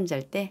늦잠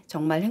잘 때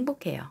정말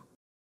행복해요.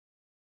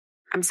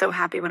 I'm so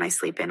happy when I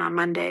sleep in on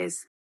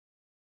Mondays.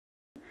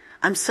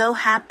 I'm so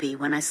happy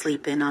when I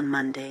sleep in on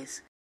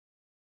Mondays.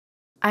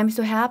 I'm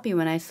so happy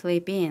when I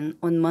sleep in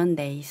on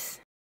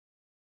Mondays.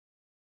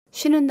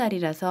 쉬는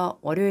날이라서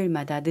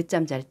월요일마다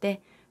늦잠 잘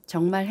때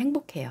정말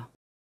행복해요.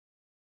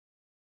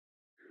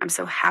 I'm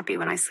so happy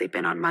when I sleep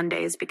in on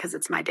Mondays because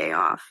it's my day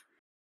off.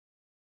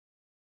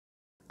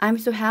 I'm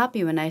so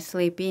happy when I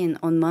sleep in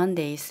on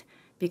Mondays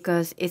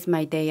because it's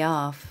my day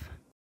off.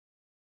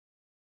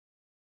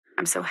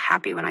 I'm so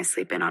happy when I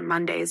sleep in on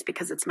Mondays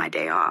because it's my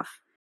day off.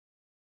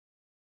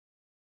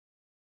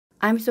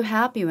 I'm so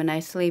happy when I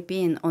sleep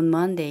in on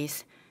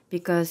Mondays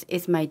because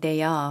it's my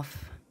day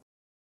off.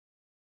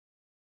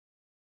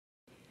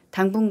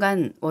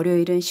 당분간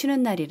월요일은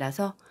쉬는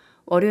날이라서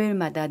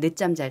월요일마다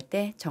늦잠 잘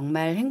때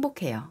정말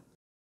행복해요.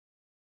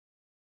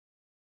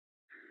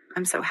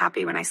 I'm so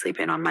happy when I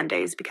sleep in on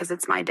Mondays because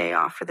it's my day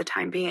off for the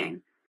time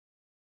being.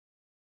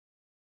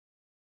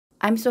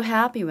 I'm so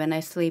happy when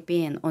I sleep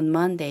in on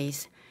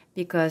Mondays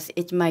because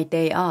it's my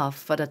day off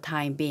for the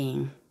time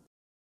being.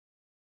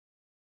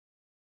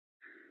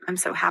 I'm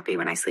so happy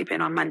when I sleep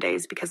in on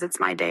Mondays because it's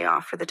my day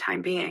off for the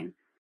time being.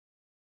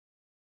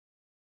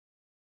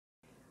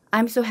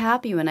 I'm so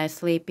happy when I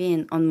sleep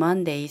in on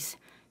Mondays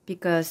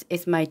because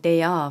it's my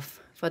day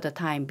off for the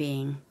time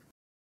being.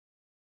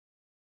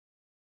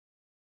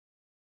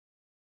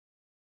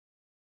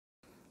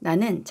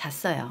 나는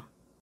잤어요.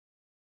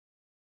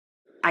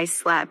 I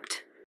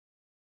slept.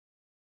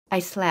 I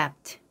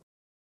slept.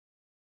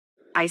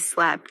 I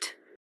slept.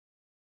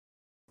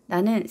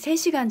 나는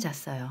 3시간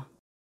잤어요.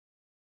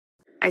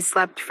 I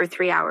slept for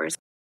 3 hours.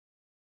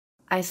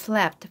 I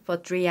slept for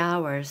 3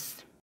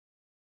 hours.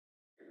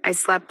 I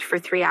slept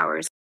for 3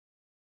 hours.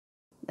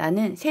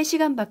 나는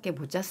 3시간밖에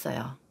못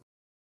잤어요.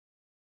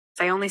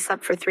 I only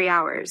slept for 3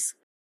 hours.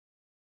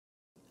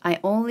 I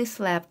only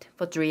slept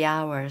for 3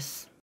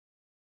 hours.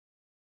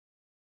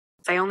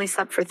 I only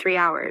slept for 3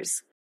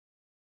 hours.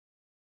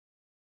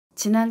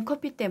 진한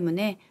커피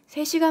때문에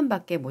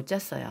 3시간밖에 못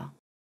잤어요.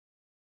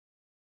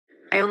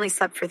 I only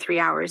slept for 3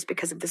 hours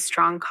because of the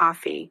strong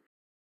coffee.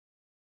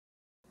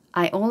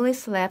 I only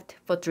slept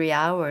for 3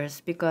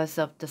 hours because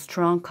of the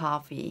strong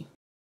coffee.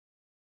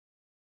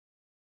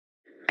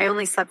 I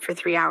only slept for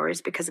 3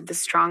 hours because of the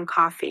strong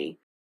coffee.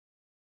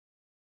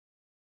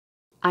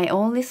 I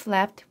only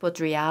slept for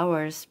 3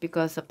 hours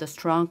because of the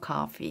strong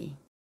coffee.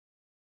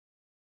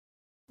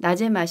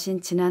 낮에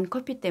마신 진한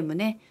커피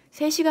때문에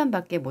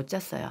 3시간밖에 못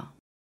잤어요.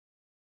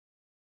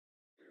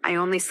 I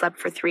only slept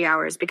for 3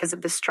 hours because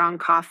of the strong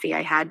coffee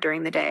I had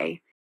during the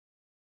day.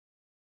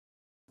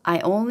 I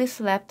only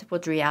slept for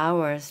 3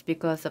 hours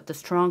because of the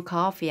strong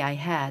coffee I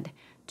had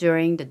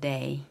during the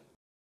day.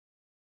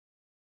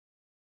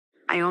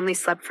 I only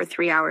slept for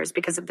 3 hours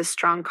because of the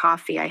strong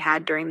coffee I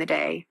had during the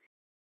day.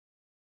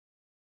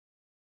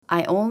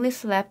 I only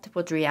slept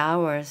for 3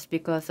 hours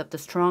because of the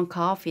strong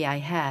coffee I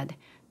had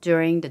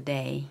during the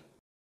day.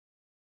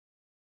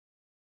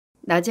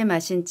 낮에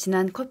마신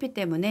진한 커피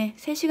때문에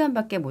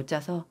 3시간밖에 못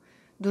자서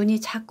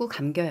눈이 자꾸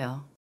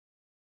감겨요.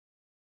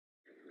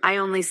 I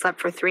only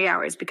slept for 3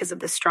 hours because of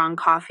the strong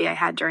coffee I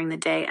had during the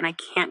day, and I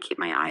can't keep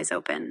my eyes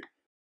open.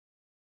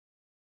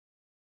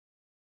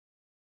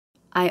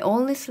 I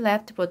only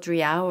slept for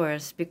 3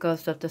 hours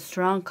because of the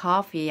strong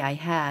coffee I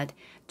had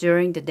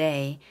during the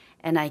day,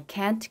 and I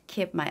can't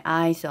keep my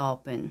eyes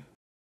open.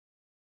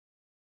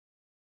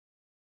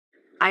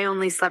 I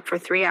only slept for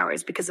 3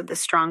 hours because of the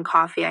strong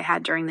coffee I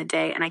had during the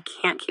day, and I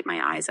can't keep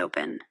my eyes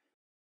open.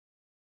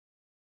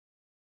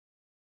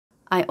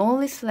 I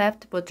only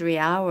slept for 3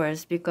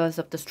 hours because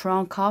of the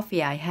strong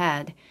coffee I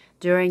had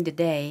during the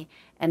day,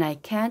 and I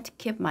can't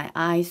keep my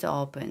eyes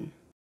open.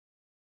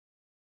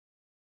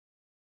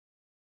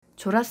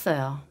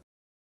 졸았어요.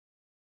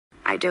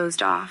 I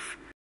dozed off.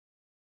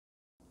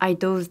 I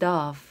dozed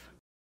off.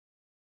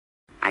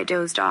 I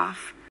dozed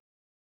off.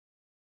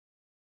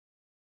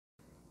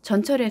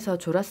 전철에서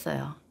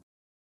졸았어요.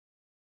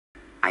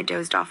 I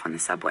dozed off on the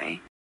subway.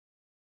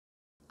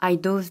 I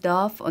dozed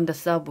off on the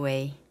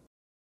subway.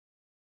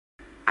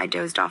 I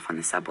dozed off on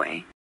the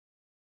subway.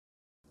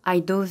 I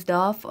dozed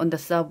off on the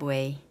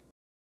subway.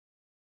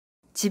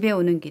 집에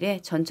오는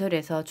길에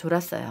전철에서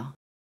졸았어요.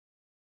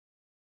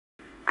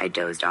 I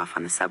dozed off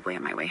on the subway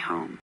on my way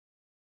home.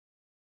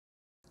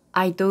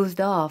 I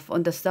dozed off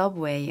on the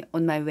subway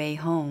on my way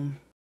home.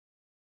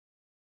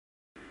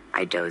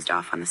 I dozed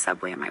off on the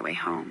subway on my way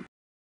home.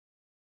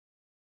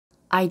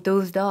 I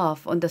dozed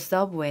off on the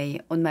subway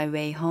on my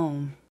way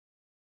home.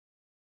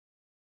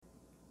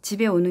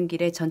 집에 오는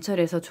길에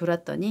전철에서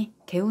졸았더니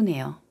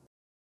개운해요.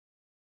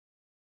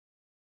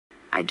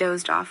 I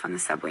dozed off on the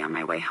subway on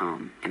my way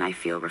home, and I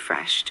feel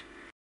refreshed.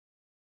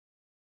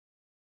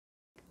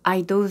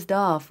 I dozed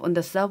off on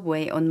the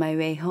subway on my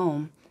way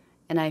home,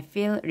 and I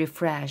feel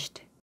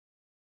refreshed.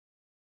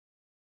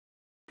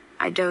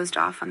 I dozed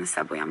off on the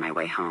subway on my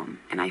way home,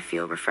 and I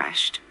feel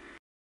refreshed.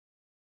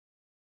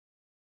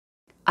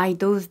 I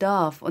dozed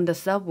off on the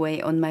subway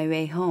on my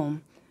way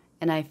home,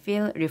 and I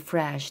feel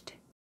refreshed.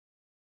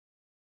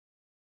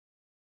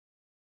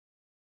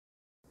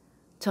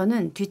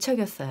 저는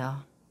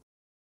뒤척였어요.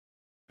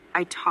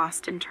 I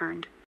tossed and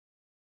turned.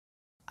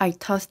 I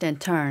tossed and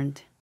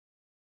turned.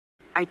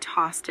 I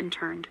tossed and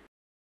turned.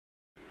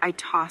 I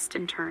tossed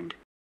and turned.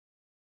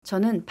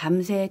 저는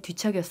밤새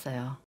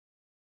뒤척였어요.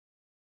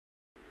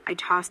 I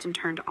tossed and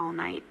turned all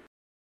night.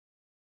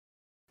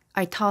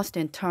 I tossed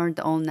and turned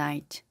all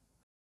night.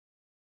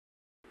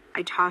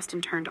 I tossed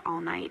and turned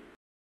all night.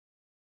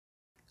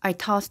 I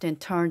tossed and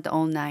turned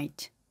all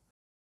night.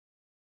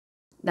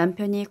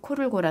 남편이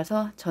코를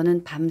골아서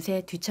저는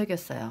밤새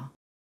뒤척였어요.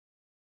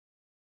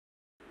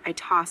 I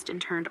tossed and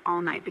turned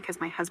all night because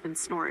my husband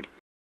snored.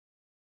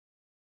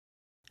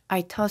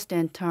 I tossed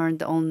and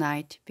turned all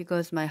night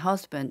because my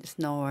husband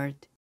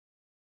snored.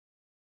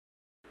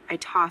 I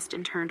tossed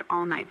and turned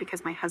all night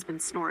because my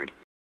husband snored.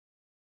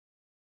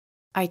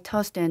 I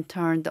tossed and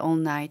turned all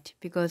night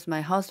because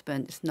my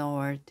husband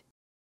snored.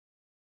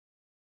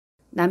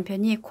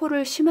 남편이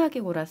코를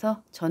심하게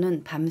골아서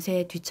저는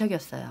밤새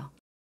뒤척였어요.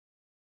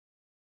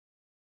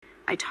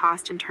 I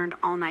tossed and turned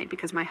all night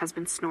because my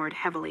husband snored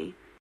heavily.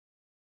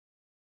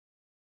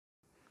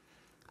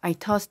 I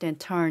tossed and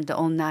turned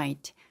all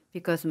night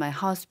because my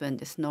husband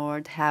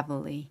snored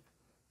heavily.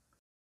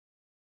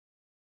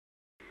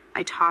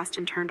 I tossed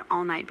and turned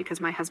all night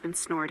because my husband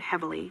snored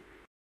heavily.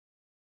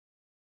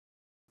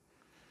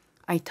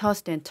 I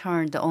tossed and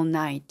turned all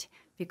night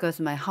because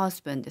my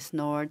husband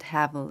snored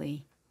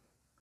heavily.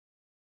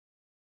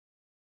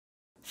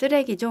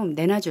 쓰레기 좀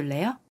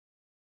내놔줄래요?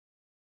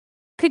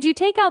 Could you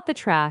take out the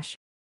trash?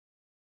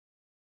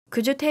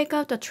 Could you take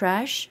out the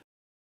trash?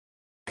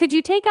 Could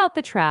you take out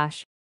the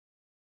trash?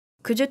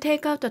 Could you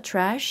take out the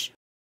trash?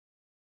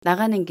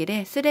 나가는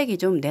길에 쓰레기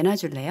좀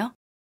내놔줄래요?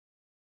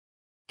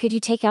 Could you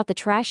take out the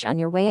trash on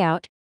your way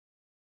out?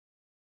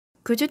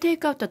 Could you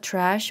take out the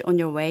trash on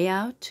your way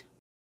out?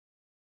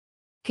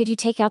 Could you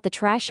take out the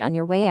trash on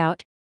your way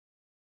out?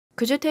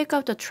 Could you take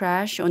out the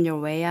trash on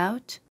your way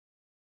out?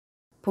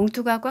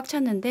 봉투가 꽉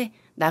찼는데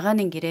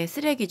나가는 길에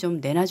쓰레기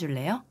좀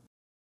내놔줄래요?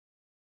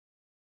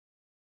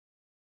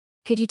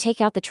 Could you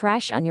take out the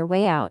trash on your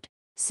way out,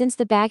 since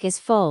the bag is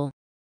full?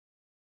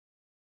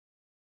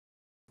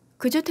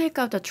 Could you take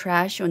out the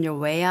trash on your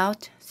way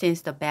out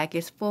since the bag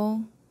is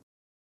full?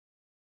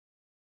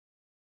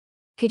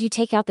 Could you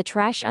take out the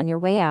trash on your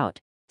way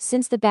out,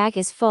 since the bag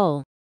is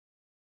full?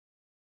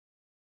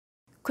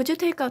 Could you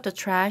take out the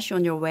trash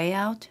on your way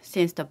out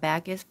since the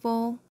bag is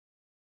full?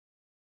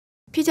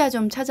 피자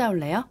좀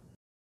찾아올래요?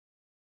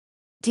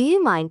 Do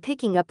you mind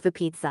picking up the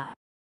pizza?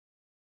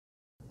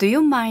 Do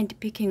you mind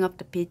picking up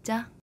the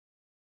pizza?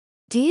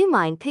 Do you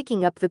mind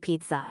picking up the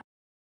pizza?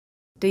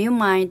 Do you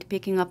mind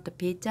picking up the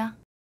pizza?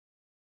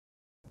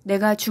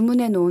 내가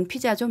주문해 놓은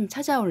피자 좀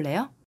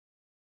찾아올래요?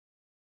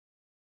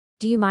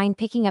 Do you mind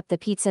picking up the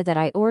pizza that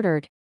I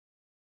ordered?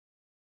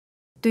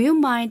 Do you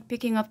mind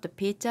picking up the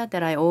pizza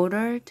that I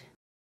ordered?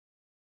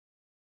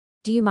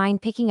 Do you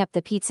mind picking up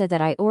the pizza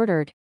that I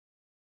ordered?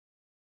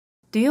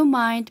 Do you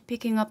mind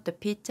picking up the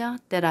pizza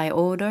that I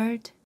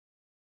ordered?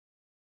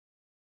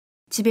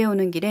 집에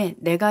오는 길에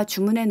내가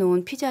주문해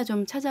놓은 피자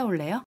좀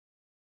찾아올래요?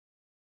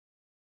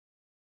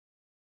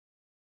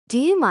 Do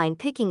you mind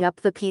picking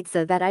up the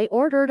pizza that I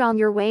ordered on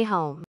your way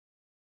home?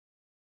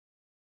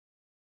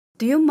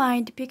 Do you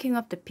mind picking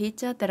up the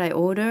pizza that I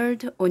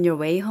ordered on your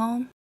way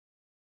home?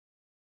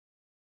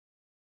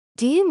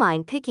 Do you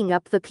mind picking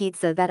up the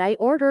pizza that I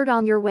ordered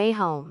on your way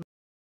home?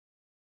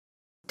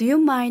 Do you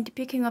mind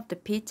picking up the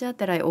pizza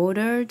that I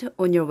ordered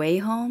on your way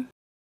home?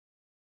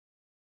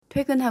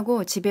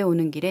 퇴근하고 집에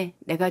오는 길에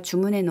내가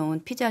주문해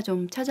놓은 피자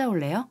좀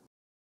찾아올래요?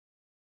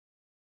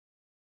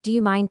 Do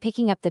you mind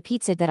picking up the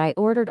pizza that I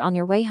ordered on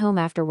your way home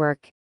after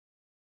work?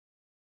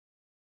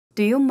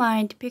 Do you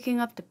mind picking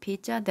up the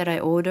pizza that I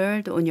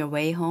ordered on your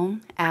way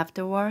home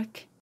after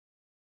work?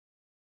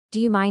 Do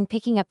you mind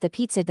picking up the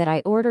pizza that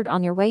I ordered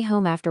on your way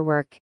home after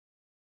work?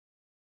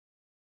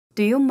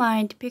 Do you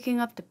mind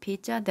picking up the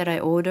pizza that I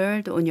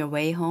ordered on your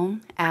way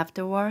home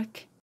after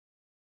work?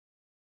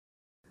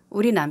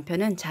 우리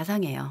남편은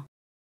자상해요.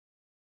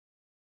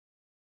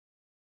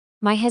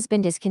 My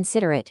husband is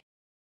considerate.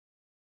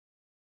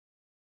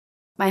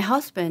 My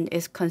husband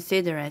is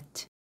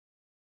considerate.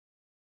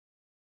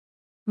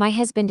 My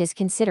husband is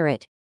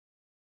considerate.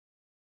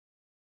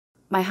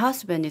 My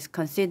husband is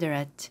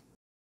considerate.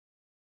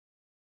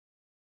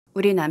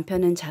 우리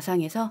남편은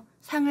자상해서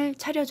상을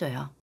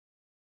차려줘요.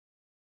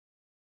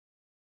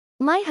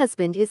 My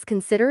husband is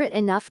considerate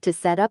enough to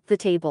set up the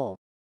table.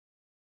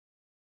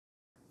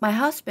 My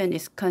husband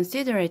is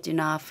considerate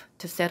enough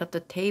to set up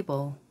the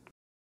table.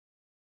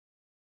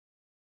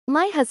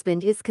 My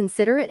husband is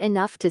considerate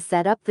enough to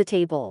set up the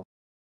table.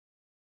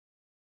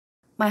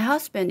 My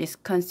husband is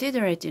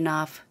considerate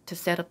enough to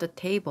set up the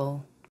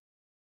table.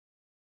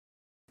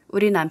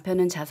 우리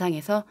남편은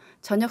자상해서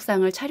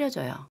저녁상을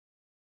차려줘요.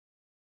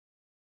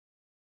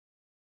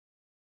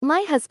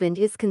 My husband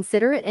is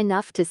considerate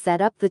enough to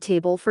set up the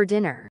table for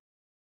dinner.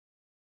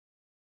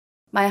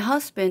 My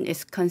husband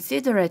is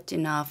considerate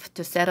enough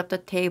to set up the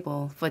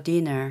table for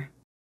dinner.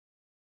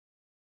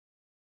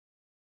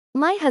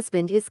 My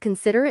husband is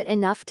considerate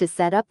enough to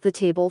set up the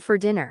table for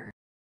dinner.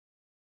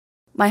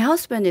 My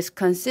husband is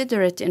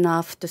considerate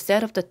enough to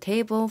set up the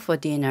table for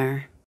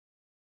dinner.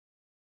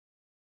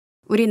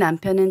 우리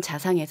남편은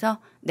자상해서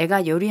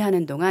내가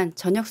요리하는 동안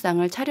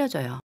저녁상을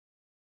차려줘요.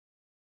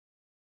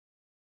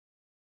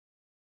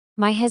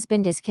 My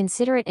husband is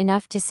considerate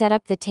enough to set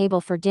up the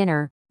table for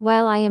dinner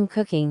while I am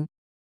cooking.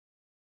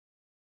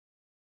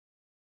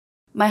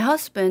 My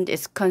husband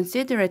is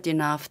considerate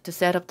enough to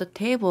set up the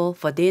table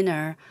for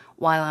dinner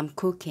while I'm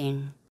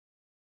cooking.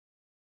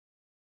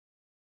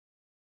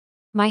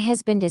 My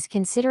husband is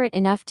considerate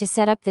enough to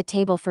set up the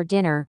table for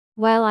dinner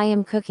while I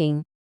am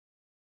cooking.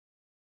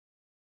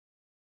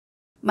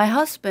 My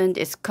husband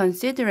is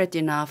considerate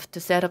enough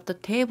to set up the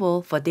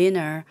table for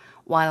dinner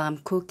while I'm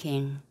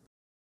cooking.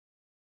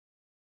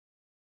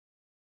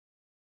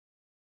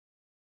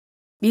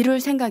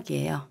 미룰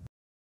생각이에요.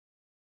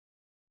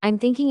 I'm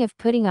thinking of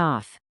putting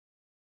off.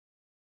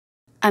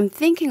 I'm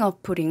thinking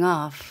of putting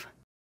off.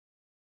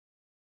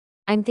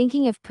 I'm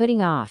thinking of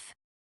putting off.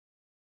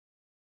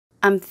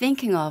 I'm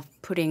thinking of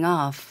putting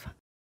off.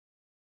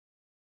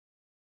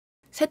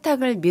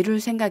 세탁을 미룰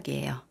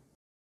생각이에요.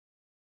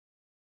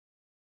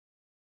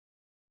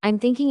 I'm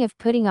thinking of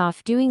putting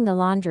off doing the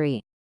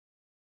laundry.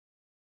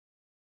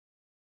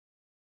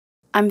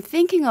 I'm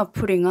thinking of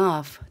putting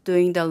off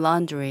doing the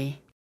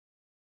laundry.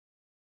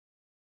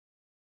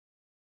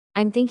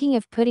 I'm thinking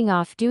of putting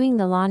off doing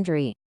the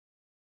laundry.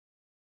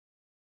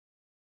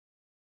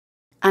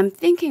 I'm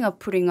thinking of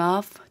putting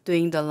off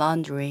doing the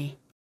laundry.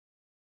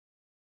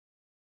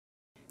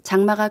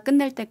 장마가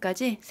끝날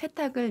때까지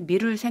세탁을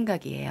미룰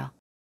생각이에요.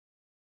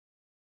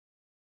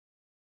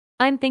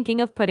 I'm thinking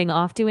of putting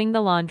off doing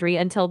the laundry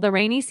until the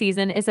rainy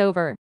season is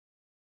over.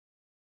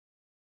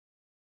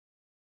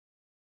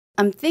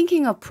 I'm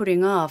thinking of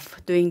putting off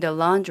doing the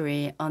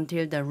laundry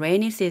until the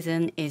rainy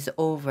season is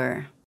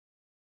over.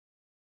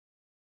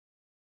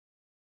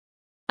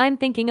 I'm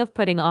thinking of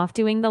putting off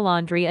doing the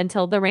laundry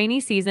until the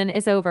rainy season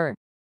is over.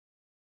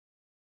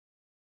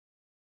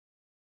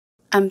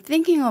 I'm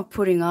thinking of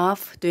putting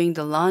off doing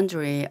the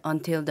laundry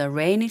until the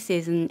rainy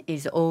season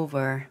is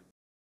over.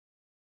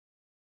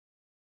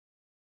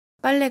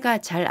 빨래가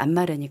잘 안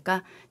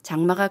마르니까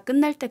장마가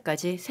끝날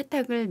때까지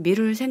세탁을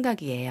미룰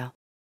생각이에요.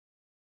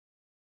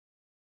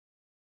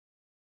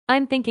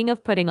 I'm thinking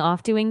of putting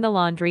off doing the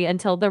laundry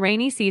until the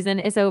rainy season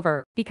is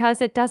over,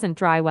 because it doesn't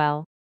dry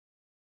well.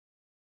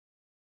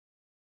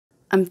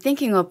 I'm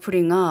thinking of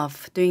putting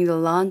off doing the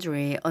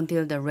laundry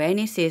until the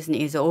rainy season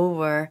is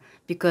over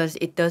because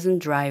it doesn't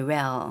dry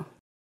well.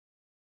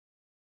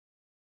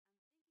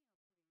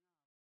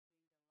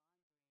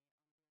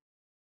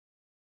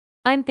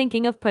 I'm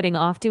thinking of putting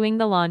off doing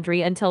the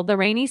laundry until the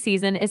rainy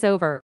season is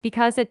over,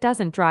 because it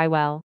doesn't dry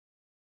well.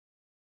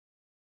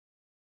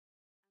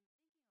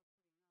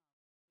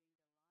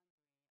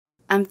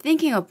 I'm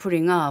thinking of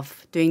putting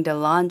off doing the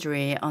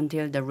laundry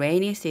until the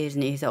rainy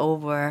season is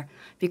over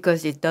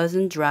because it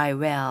doesn't dry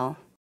well.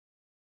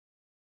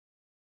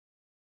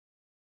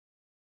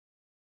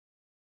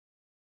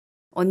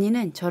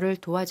 언니는 저를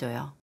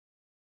도와줘요.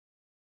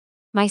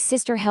 My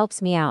sister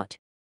helps me out.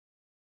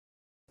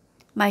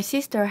 My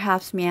sister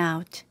helps me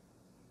out.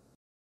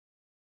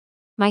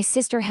 My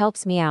sister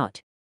helps me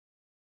out.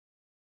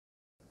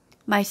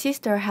 My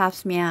sister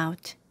helps me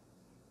out.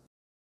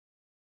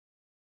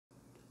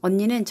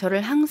 언니는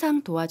저를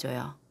항상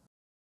도와줘요.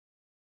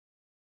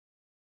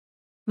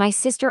 My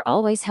sister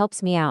always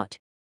helps me out.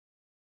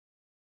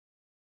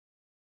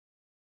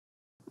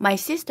 My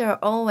sister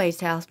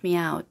always helps me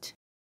out.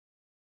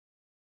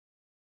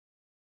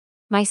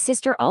 My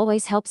sister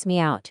always helps me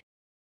out.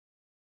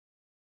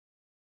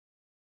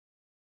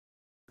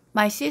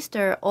 My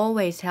sister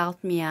always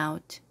helps me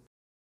out.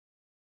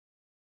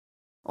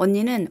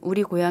 언니는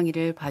우리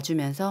고양이를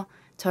봐주면서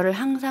저를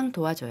항상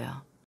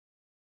도와줘요.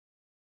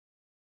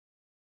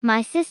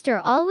 My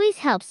sister always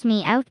helps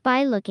me out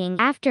by looking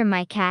after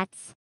my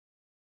cats.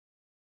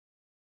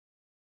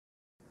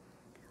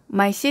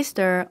 My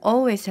sister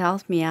always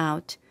helps me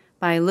out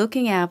by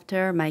looking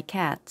after my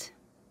cat.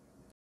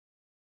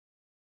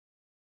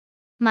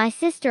 My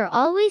sister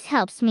always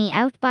helps me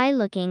out by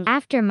looking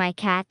after my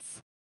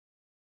cats.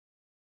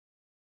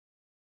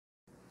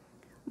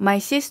 My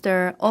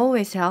sister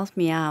always helps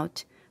me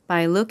out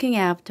by looking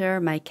after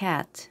my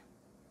cat.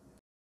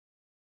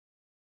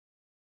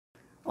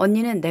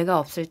 언니는 내가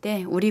없을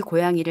때 우리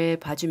고양이를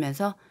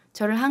봐주면서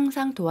저를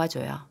항상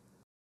도와줘요.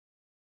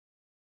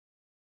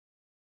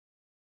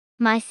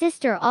 My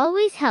sister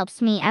always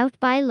helps me out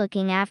by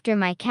looking after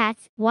my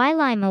cats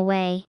while I'm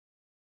away.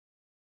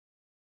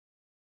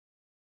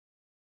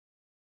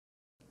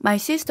 My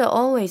sister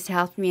always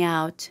helps me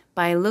out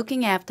by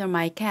looking after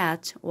my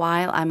cat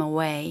while I'm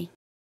away.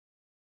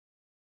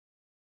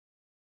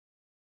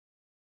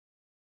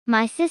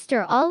 My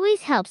sister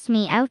always helps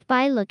me out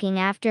by looking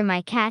after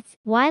my cats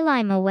while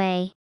I'm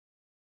away.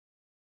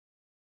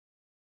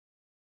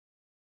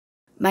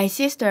 My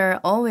sister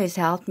always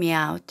helps me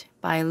out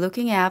by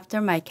looking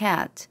after my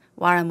cat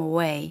while I'm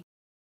away.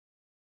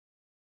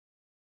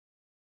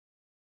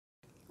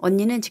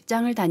 언니는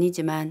직장을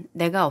다니지만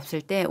내가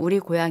없을 때 우리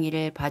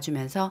고양이를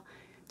봐주면서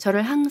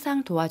저를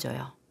항상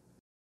도와줘요.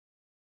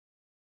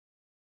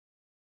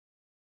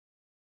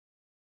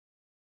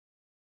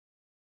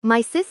 My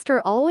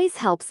sister always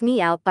helps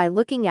me out by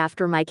looking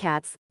after my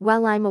cats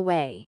while I'm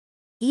away,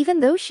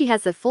 even though she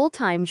has a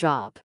full-time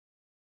job.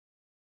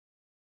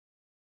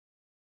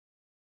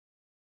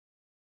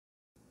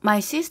 My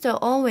sister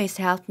always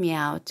helps me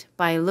out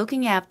by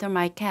looking after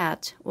my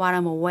cat while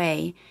I'm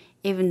away,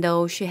 even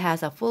though she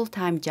has a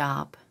full-time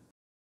job.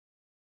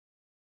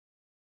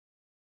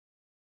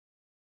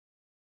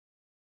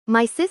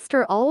 My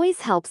sister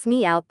always helps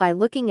me out by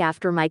looking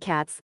after my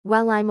cats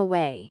while I'm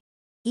away,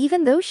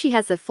 even though she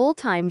has a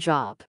full-time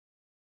job.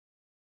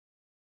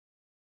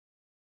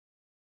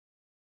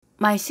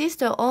 My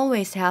sister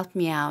always helps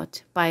me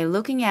out by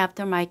looking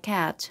after my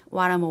cat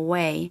while I'm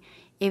away,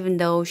 even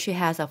though she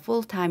has a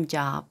full-time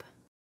job.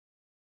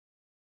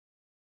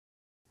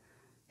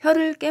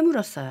 혀를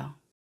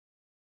깨물었어요.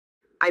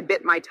 I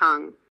bit my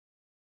tongue.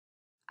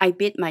 I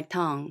bit my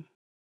tongue.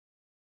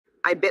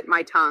 I bit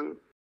my tongue.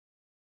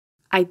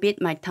 I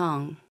bit my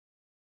tongue.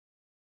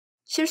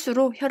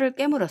 실수로 혀를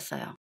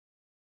깨물었어요.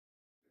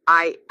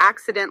 I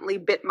accidentally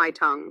bit my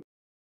tongue.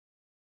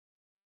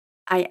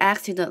 I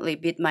accidentally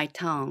bit my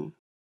tongue.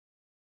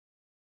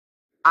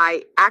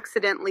 I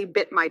accidentally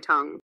bit my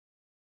tongue.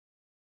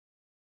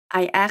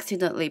 I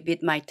accidentally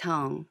bit my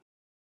tongue.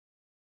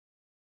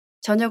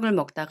 저녁을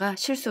먹다가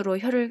실수로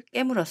혀를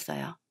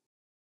깨물었어요.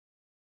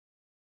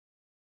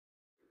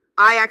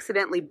 I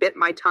accidentally bit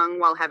my tongue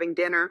while having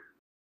dinner.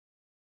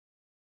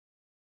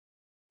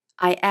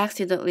 I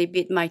accidentally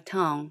bit my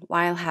tongue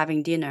while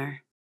having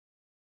dinner.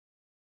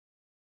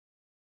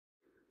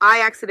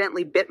 I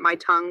accidentally bit my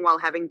tongue while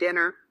having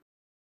dinner.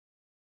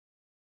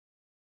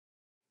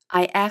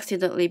 I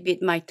accidentally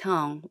bit my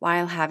tongue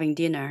while having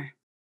dinner.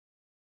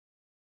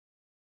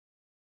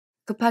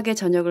 급하게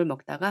저녁을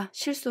먹다가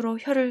실수로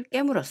혀를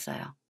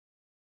깨물었어요.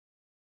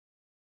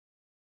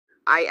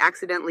 I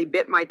accidentally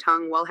bit my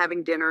tongue while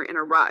having dinner in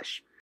a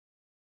rush.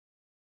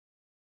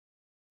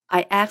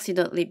 I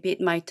accidentally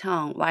bit my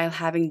tongue while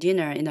having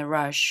dinner in a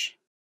rush.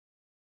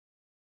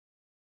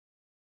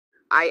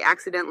 I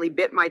accidentally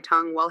bit my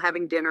tongue while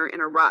having dinner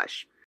in a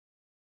rush.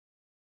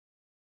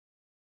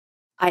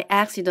 I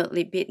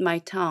accidentally bit my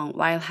tongue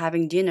while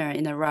having dinner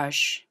in a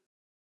rush.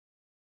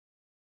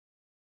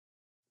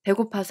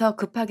 배고파서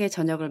급하게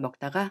저녁을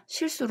먹다가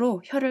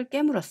실수로 혀를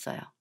깨물었어요.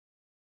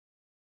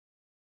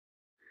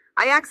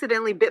 I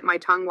accidentally bit my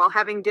tongue while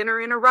having dinner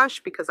in a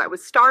rush because I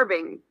was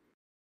starving.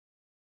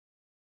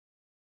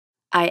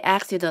 I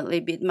accidentally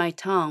bit my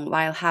tongue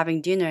while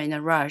having dinner in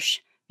a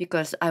rush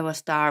because I was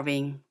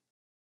starving.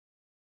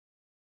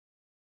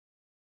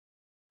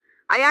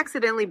 I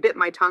accidentally bit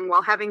my tongue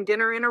while having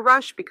dinner in a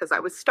rush because I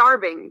was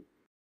starving.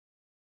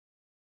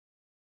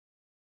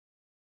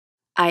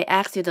 I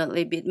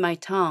accidentally bit my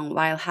tongue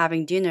while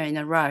having dinner in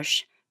a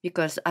rush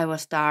because I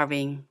was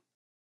starving.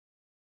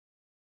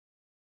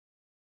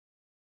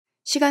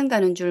 시간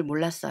가는 줄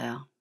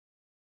몰랐어요.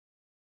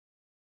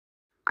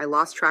 I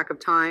lost track of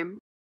time.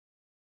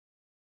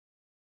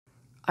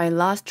 I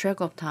lost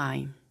track of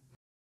time.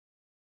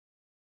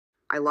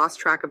 I lost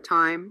track of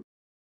time.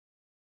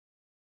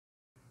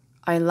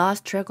 I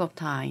lost track of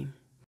time.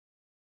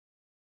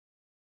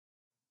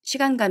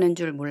 시간 가는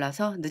줄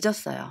몰라서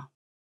늦었어요.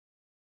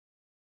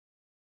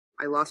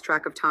 I lost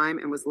track of time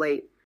and was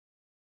late.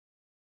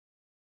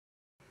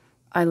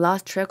 I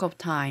lost track of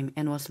time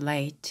and was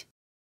late.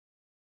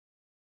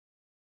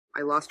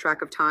 I lost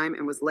track of time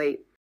and was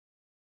late.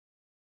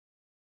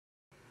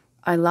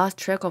 I lost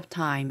track of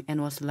time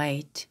and was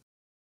late.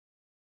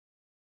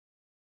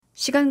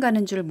 시간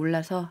가는 줄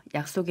몰라서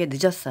약속에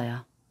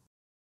늦었어요.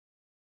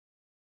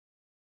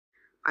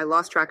 I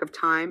lost track of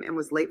time and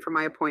was late for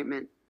my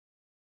appointment.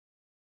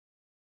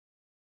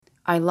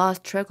 I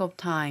lost track of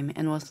time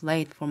and was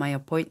late for my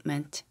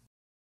appointment.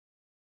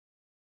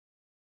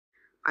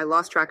 I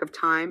lost track of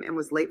time and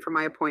was late for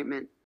my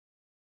appointment.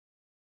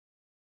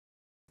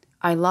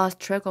 I lost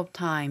track of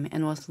time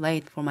and was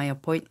late for my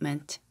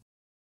appointment.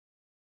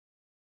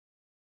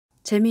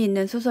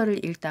 재미있는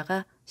소설을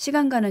읽다가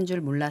시간 가는 줄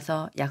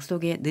몰라서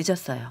약속에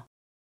늦었어요.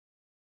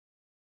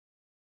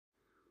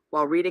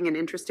 While reading an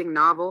interesting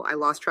novel, I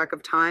lost track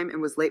of time and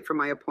was late for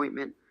my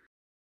appointment.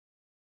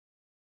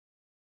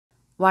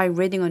 While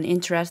reading an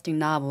interesting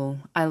novel,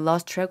 I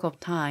lost track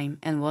of time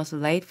and was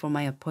late for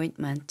my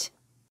appointment.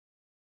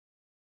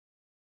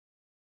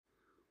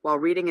 While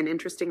reading an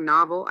interesting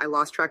novel, I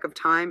lost track of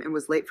time and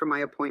was late for my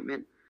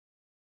appointment.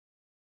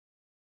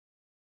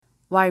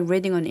 While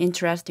reading an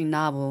interesting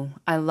novel,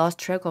 I lost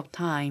track of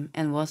time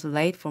and was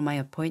late for my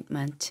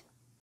appointment.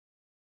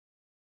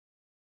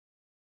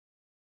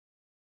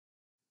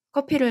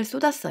 커피를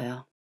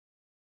쏟았어요.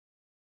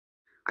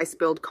 I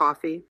spilled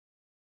coffee.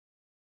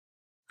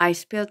 I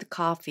spilled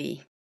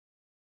coffee.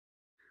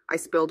 I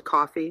spilled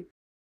coffee.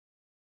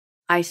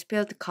 I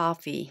spilled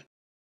coffee.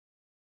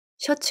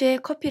 셔츠에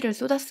커피를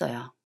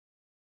쏟았어요.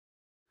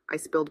 I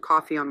spilled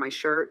coffee on my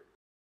shirt.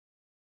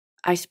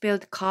 I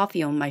spilled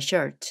coffee on my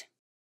shirt.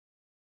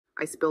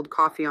 I spilled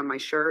coffee on my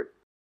shirt.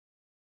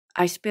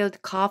 I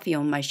spilled coffee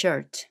on my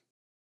shirt.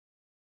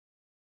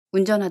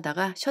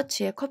 운전하다가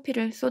셔츠에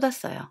커피를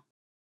쏟았어요.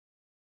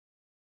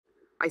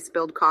 I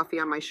spilled coffee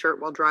on my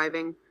shirt while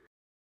driving.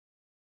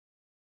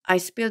 I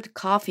spilled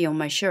coffee on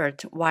my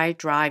shirt while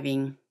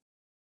driving.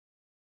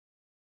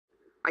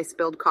 I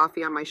spilled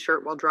coffee on my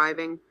shirt while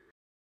driving.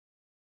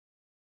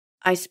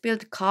 I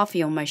spilled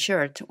coffee on my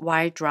shirt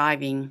while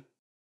driving.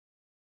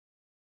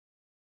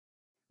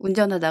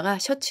 운전하다가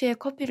셔츠에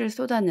커피를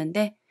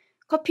쏟았는데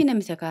커피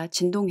냄새가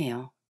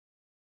진동해요.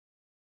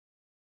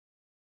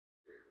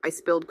 I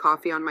spilled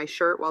coffee on my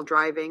shirt while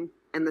driving,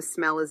 and the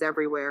smell is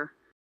everywhere.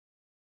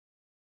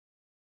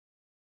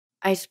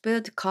 I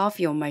spilled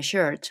coffee on my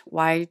shirt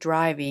while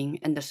driving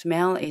and the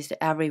smell is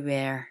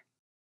everywhere.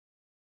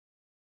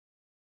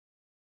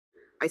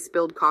 I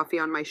spilled coffee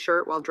on my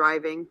shirt while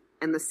driving,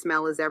 and the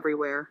smell is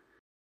everywhere.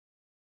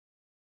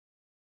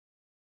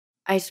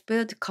 I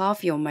spilled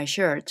coffee on my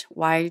shirt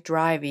while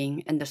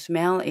driving and the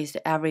smell is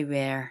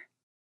everywhere.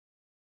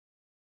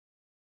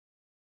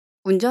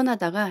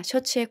 운전하다가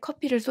셔츠에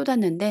커피를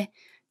쏟았는데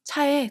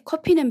차에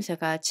커피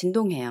냄새가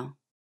진동해요.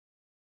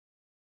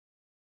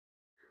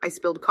 I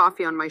spilled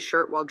coffee on my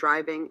shirt while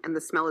driving, and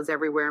the smell is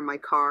everywhere in my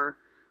car.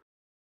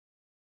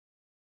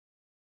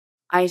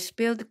 I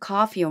spilled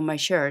coffee on my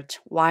shirt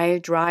while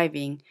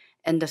driving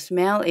and the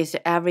smell is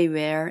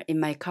everywhere in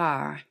my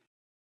car.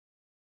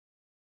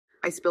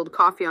 I spilled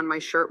coffee on my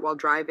shirt while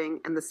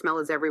driving, and the smell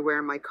is everywhere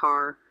in my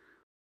car.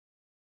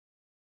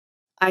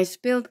 I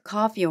spilled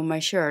coffee on my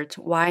shirt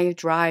while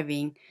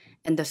driving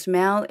and the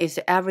smell is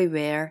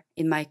everywhere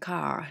in my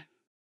car.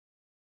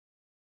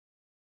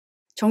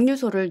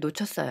 정류소를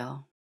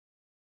놓쳤어요.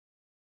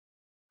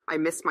 I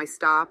missed my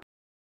stop.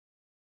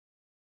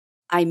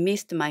 I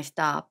missed my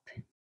stop.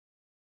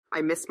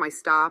 I missed my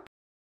stop.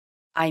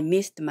 I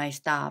missed my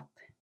stop.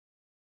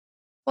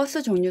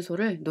 버스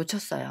정류소를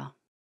놓쳤어요.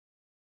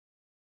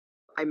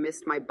 I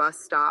missed my bus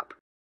stop.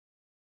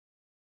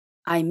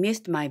 I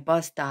missed my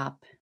bus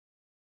stop.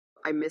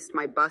 I missed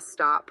my bus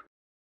stop.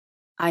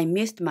 I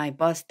missed my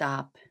bus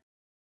stop.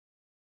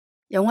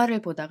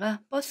 영화를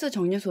보다가 버스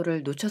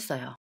정류소를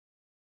놓쳤어요.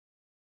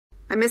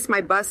 I missed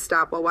my bus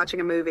stop while watching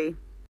a movie.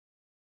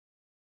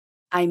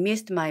 I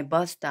missed my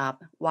bus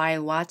stop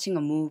while watching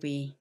a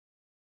movie.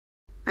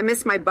 I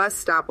missed my bus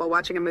stop while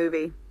watching a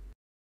movie.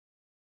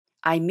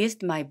 I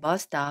missed my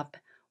bus stop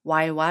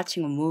while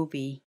watching a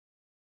movie.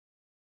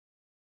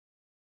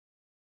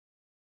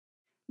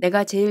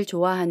 내가 제일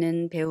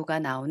좋아하는 배우가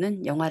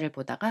나오는 영화를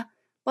보다가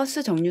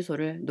버스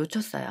정류소를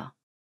놓쳤어요.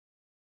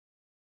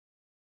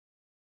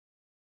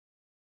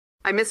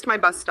 I missed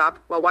my bus stop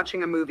while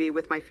watching a movie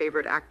with my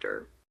favorite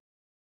actor.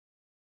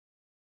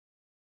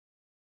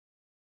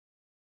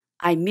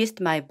 I missed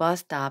my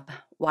bus stop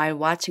while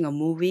watching a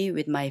movie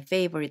with my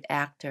favorite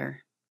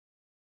actor.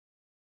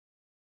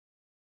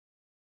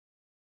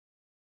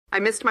 I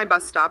missed my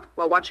bus stop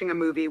while watching a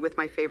movie with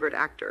my favorite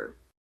actor.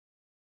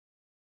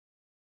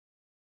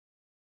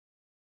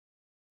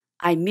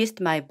 I missed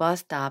my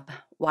bus stop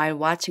while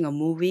watching a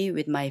movie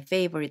with my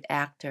favorite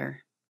actor.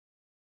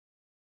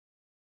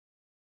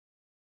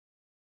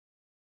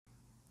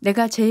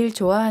 내가 제일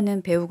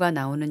좋아하는 배우가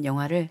나오는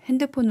영화를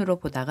핸드폰으로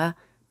보다가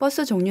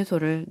버스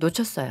정류소를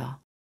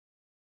놓쳤어요.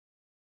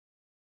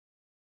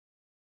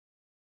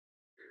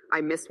 I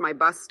missed my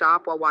bus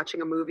stop while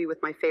watching a movie with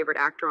my favorite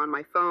actor on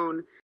my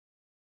phone.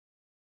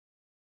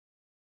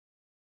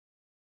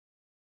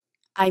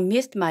 I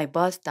missed my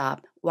bus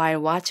stop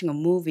while watching a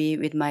movie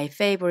with my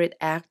favorite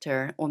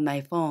actor on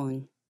my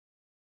phone.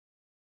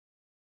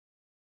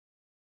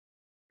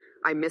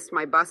 I missed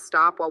my bus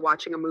stop while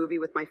watching a movie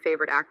with my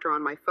favorite actor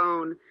on my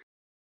phone.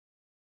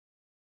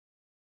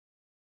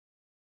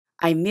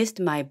 I missed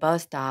my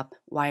bus stop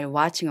while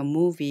watching a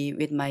movie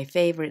with my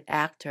favorite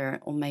actor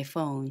on my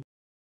phone.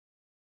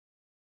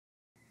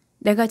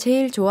 내가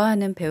제일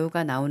좋아하는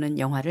배우가 나오는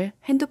영화를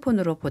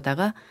핸드폰으로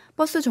보다가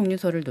버스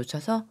정류소를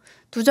놓쳐서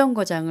두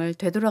정거장을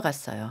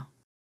되돌아갔어요.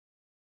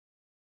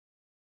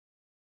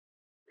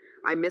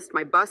 I missed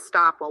my bus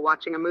stop while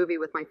watching a movie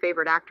with my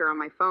favorite actor on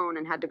my phone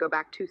and had to go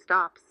back 2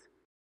 stops.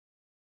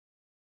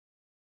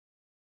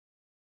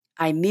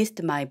 I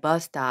missed my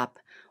bus stop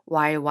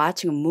while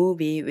watching a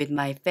movie with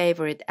my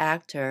favorite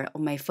actor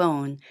on my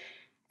phone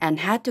and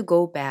had to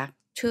go back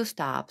 2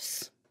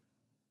 stops.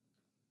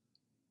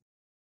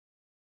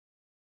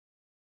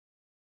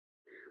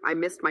 I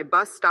missed my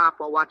bus stop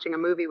while watching a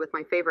movie with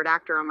my favorite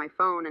actor on my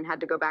phone and had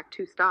to go back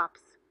 2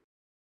 stops.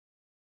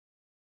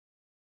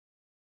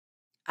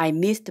 I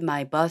missed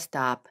my bus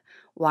stop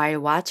while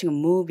watching a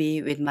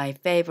movie with my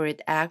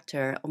favorite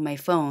actor on my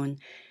phone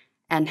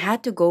and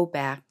had to go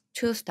back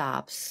 2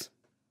 stops.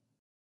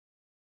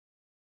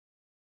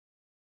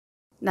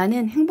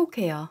 나는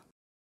행복해요.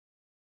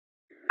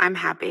 I'm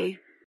happy.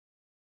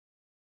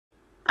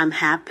 I'm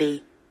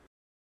happy.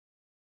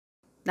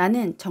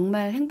 나는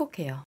정말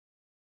행복해요.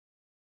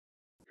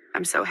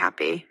 I'm so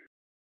happy.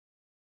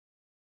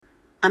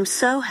 I'm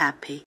so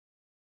happy.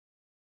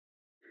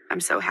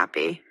 I'm so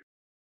happy.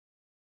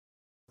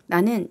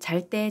 나는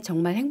잘 때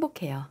정말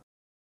행복해요.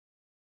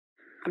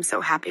 I'm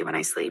so happy when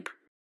I sleep.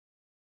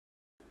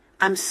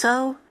 I'm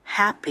so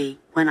happy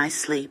when I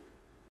sleep.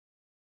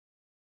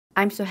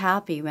 I'm so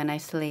happy when I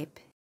sleep.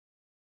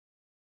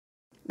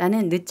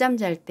 나는 늦잠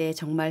잘 때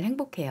정말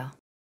행복해요.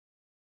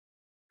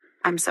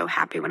 I'm so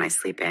happy when I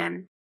sleep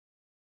in.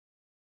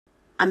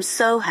 I'm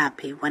so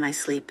happy when I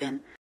sleep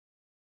in.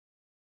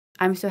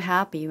 I'm so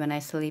happy when I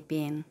sleep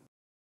in.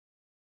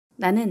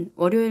 나는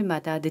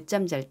월요일마다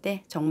늦잠 잘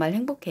때 정말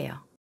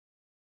행복해요.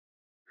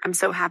 I'm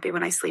so happy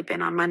when I sleep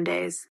in on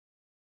Mondays.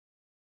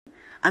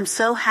 I'm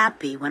so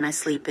happy when I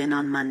sleep in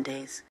on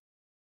Mondays.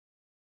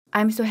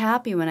 I'm so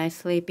happy when I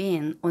sleep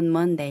in on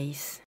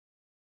Mondays.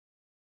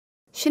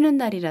 쉬는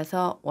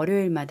날이라서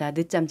월요일마다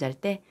늦잠 잘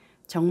때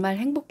정말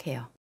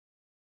행복해요.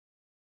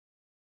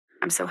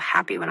 I'm so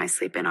happy when I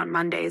sleep in on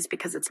Mondays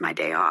because it's my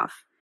day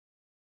off.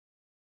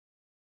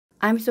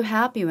 I'm so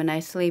happy when I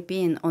sleep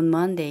in on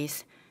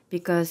Mondays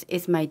because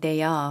it's my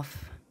day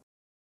off.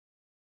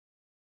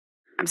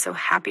 I'm so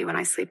happy when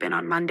I sleep in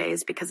on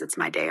Mondays because it's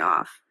my day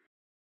off.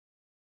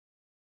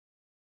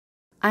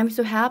 I'm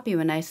so happy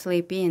when I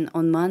sleep in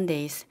on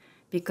Mondays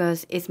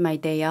because it's my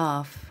day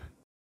off.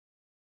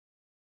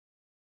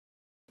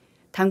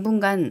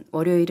 당분간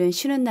월요일은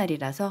쉬는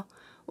날이라서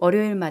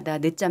월요일마다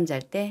늦잠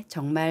잘 때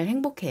정말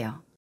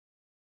행복해요.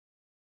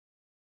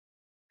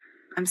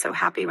 I'm so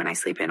happy when I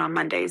sleep in on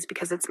Mondays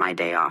because it's my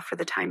day off for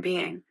the time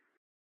being.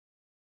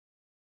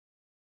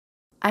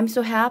 I'm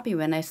so happy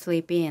when I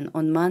sleep in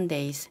on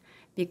Mondays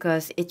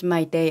because it's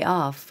my day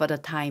off for the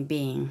time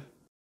being.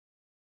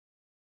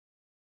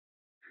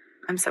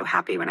 I'm so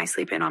happy when I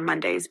sleep in on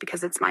Mondays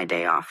because it's my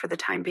day off for the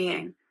time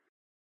being.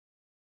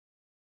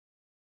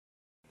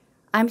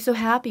 I'm so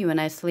happy when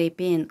I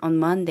sleep in on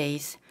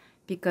Mondays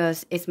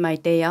because it's my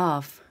day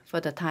off for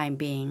the time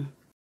being.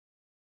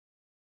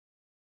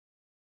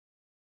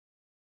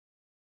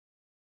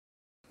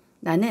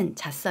 나는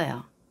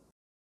잤어요.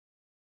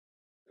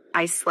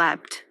 I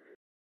slept.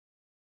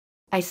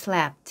 I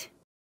slept.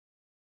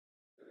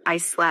 I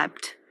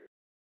slept.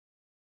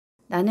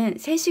 나는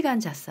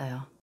 3시간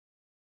잤어요.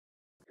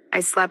 I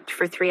slept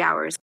for 3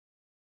 hours.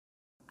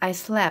 I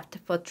slept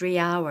for 3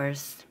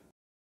 hours.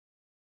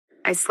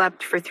 I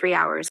slept for 3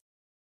 hours.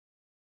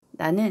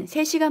 나는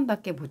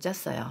 3시간밖에 못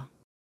잤어요.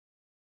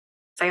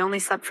 I only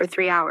slept for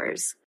 3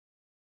 hours.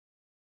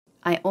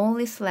 I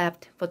only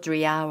slept for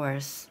 3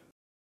 hours.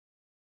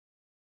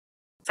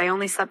 I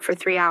only slept for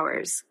 3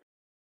 hours.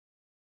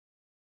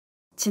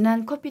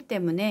 진한 커피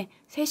때문에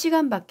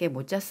 3시간밖에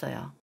못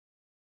잤어요.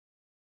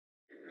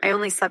 I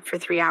only slept for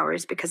 3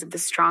 hours because of the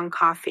strong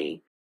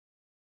coffee.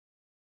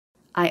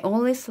 I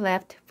only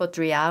slept for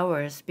 3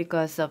 hours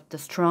because of the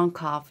strong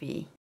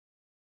coffee.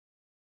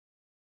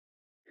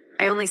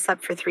 I only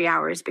slept for 3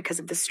 hours because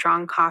of the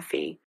strong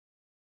coffee.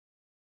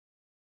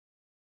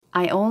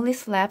 I only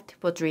slept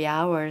for 3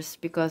 hours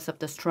because of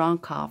the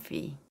strong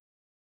coffee.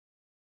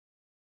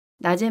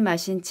 낮에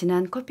마신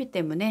진한 커피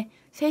때문에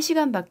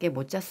 3시간밖에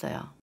못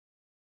잤어요.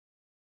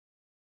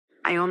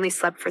 I only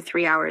slept for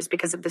 3 hours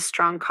because of the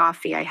strong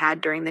coffee I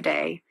had during the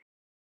day.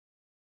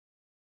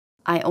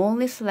 I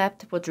only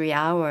slept for 3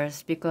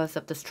 hours because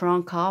of the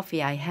strong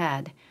coffee I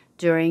had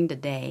during the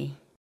day.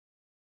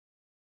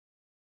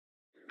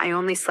 I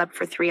only slept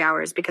for 3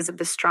 hours because of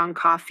the strong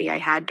coffee I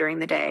had during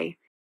the day.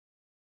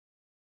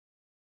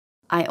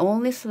 I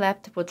only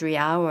slept for 3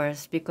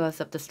 hours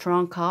because of the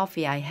strong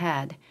coffee I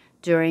had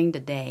during the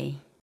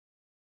day.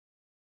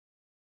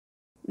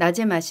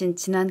 낮에 마신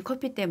진한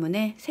커피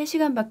때문에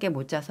 3시간밖에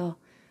못 자서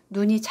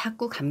눈이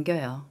자꾸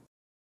감겨요.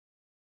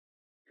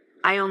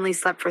 I only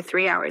slept for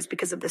 3 hours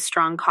because of the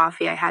strong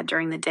coffee I had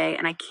during the day,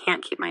 and I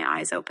can't keep my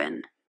eyes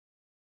open.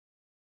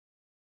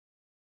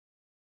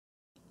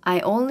 I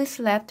only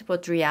slept for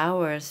 3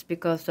 hours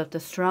because of the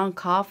strong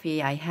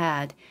coffee I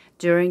had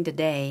during the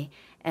day,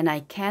 and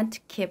I can't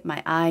keep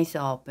my eyes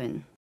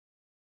open.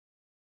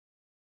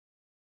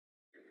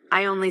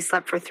 I only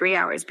slept for 3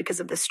 hours because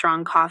of the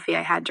strong coffee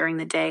I had during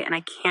the day, and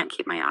I can't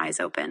keep my eyes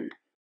open.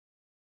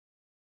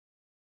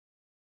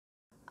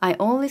 I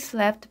only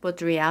slept for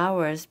 3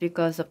 hours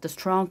because of the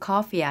strong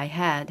coffee I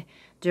had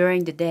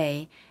during the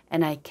day,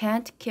 and I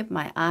can't keep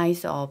my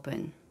eyes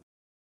open.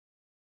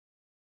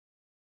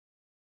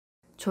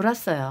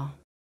 졸았어요.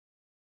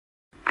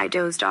 I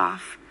dozed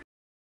off.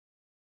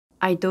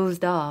 I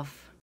dozed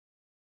off.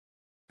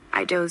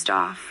 I dozed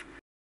off.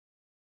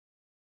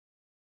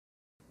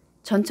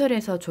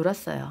 전철에서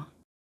졸았어요.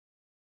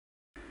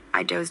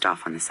 I dozed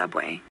off on the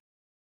subway.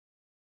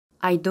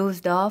 I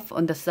dozed off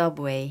on the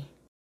subway.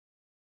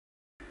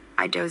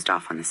 I dozed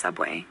off on the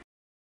subway.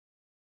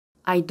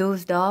 I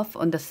dozed off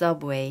on the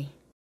subway.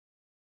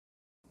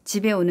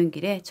 집에 오는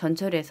길에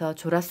전철에서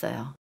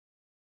졸았어요.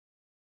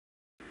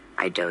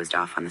 I dozed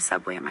off on the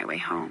subway on my way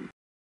home.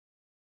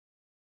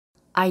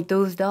 I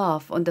dozed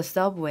off on the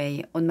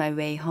subway on my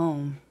way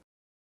home.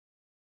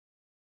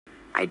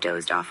 I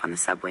dozed off on the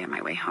subway on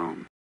my way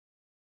home.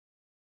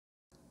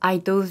 I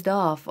dozed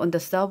off on the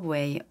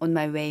subway on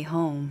my way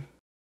home.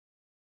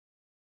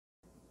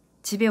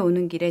 집에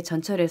오는 길에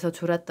전철에서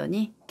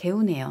졸았더니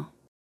개운해요.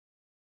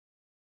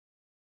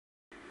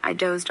 I I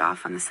dozed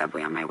off on the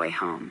subway on my way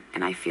home,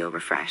 and I feel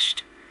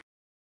refreshed.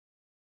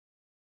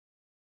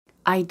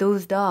 I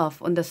dozed off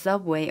on the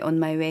subway on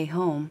my way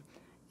home,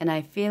 and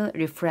I feel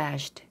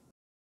refreshed.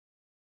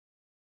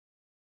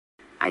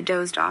 I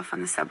dozed off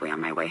on the subway on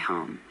my way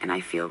home, and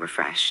I feel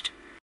refreshed.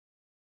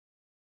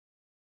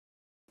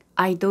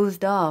 I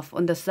dozed off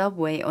on the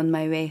subway on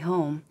my way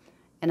home,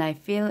 and I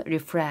feel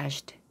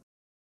refreshed.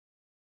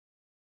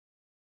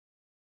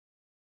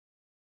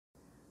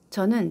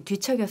 저는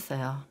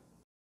뒤척였어요.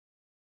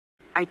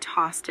 I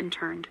tossed and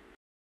turned.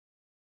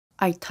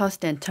 I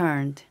tossed and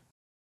turned.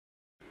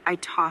 I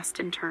tossed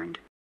and turned.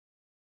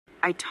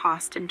 I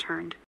tossed and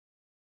turned.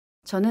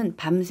 저는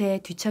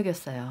밤새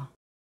뒤척였어요.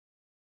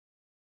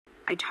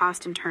 I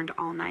tossed and turned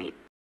all night.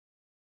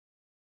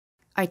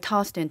 I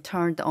tossed and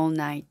turned all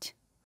night.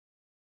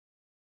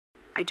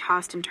 I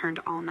tossed and turned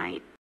all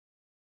night.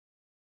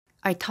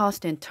 I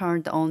tossed and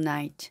turned all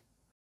night.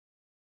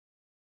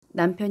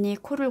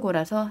 남편이 코를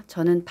골아서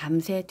저는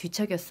밤새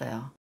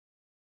뒤척였어요.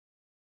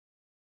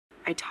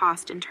 I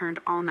tossed and turned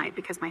all night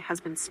because my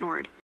husband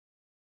snored.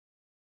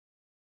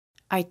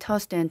 I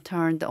tossed and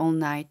turned all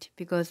night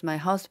because my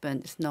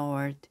husband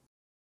snored.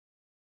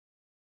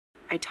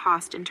 I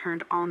tossed and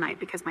turned all night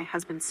because my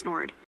husband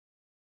snored.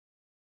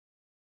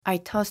 I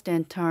tossed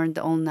and turned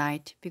all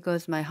night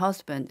because my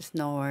husband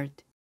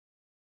snored.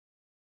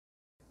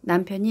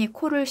 남편이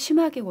코를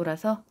심하게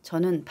골아서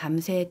저는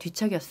밤새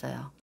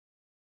뒤척였어요.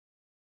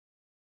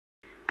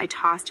 I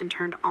tossed and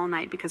turned all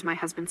night because my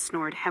husband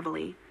snored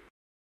heavily.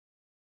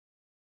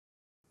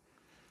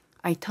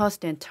 I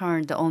tossed and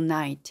turned all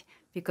night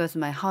because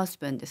my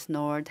husband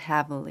snored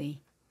heavily.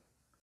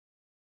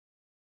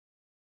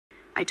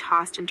 I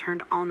tossed and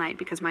turned all night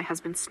because my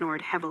husband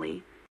snored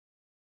heavily.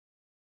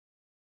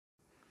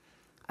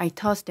 I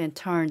tossed and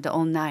turned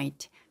all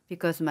night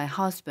because my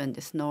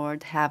husband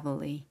snored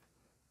heavily.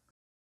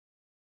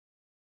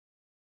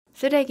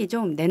 쓰레기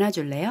좀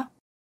내놔줄래요?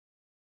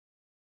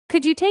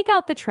 Could you take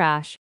out the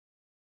trash?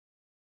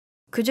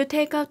 Could you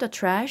take out the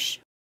trash?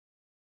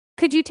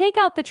 Could you take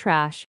out the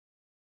trash?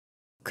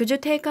 Could you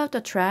take out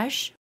the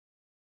trash?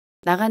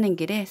 나가는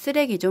길에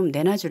쓰레기 좀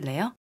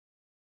내놔줄래요?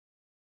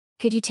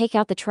 Could you take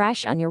out the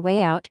trash on your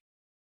way out?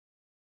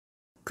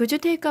 Could you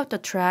take out the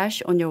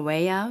trash on your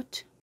way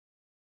out?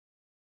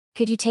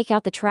 Could you take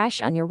out the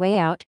trash on your way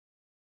out?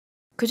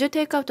 Could you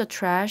take out the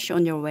trash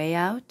on your way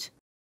out?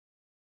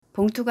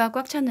 봉투가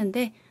꽉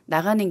찼는데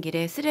나가는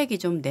길에 쓰레기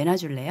좀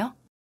내놔줄래요?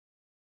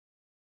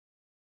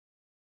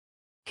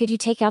 Could you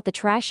take out the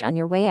trash on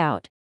your way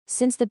out,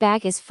 since the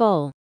bag is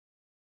full?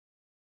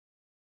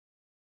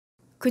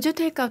 Could you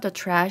take out the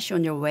trash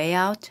on your way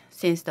out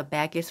since the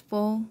bag is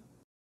full?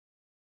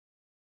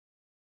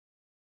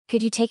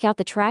 Could you take out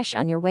the trash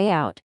on your way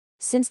out,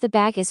 since the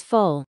bag is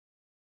full?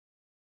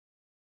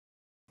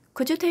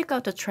 Could you take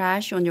out the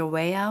trash on your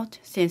way out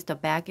since the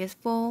bag is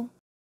full?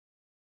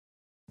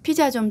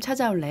 피자 좀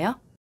찾아올래요?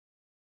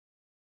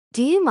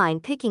 Do you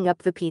mind picking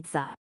up the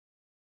pizza?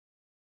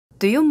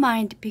 Do you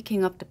mind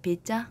picking up the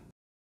pizza?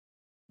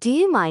 Do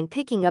you mind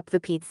picking up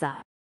the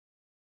pizza?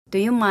 Do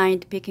you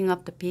mind picking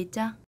up the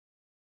pizza?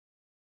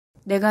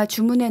 내가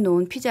주문해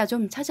놓은 피자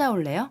좀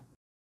찾아올래요?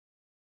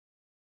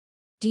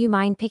 Do you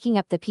mind picking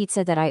up the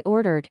pizza that I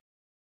ordered?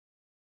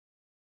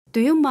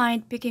 Do you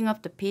mind picking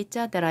up the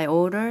pizza that I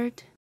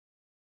ordered?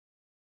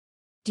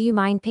 Do you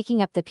mind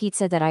picking up the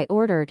pizza that I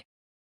ordered?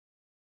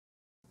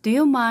 Do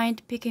you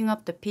mind picking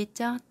up the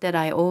pizza that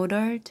I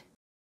ordered?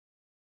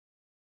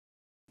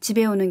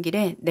 집에 오는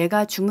길에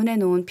내가 주문해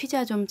놓은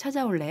피자 좀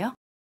찾아올래요?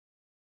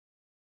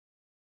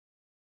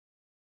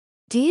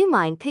 Do you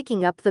mind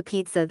picking up the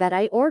pizza that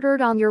I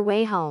ordered on your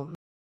way home?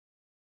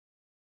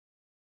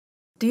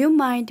 Do you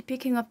mind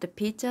picking up the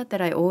pizza that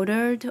I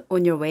ordered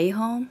on your way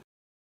home?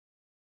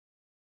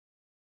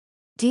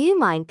 Do you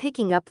mind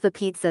picking up the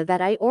pizza that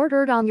I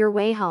ordered on your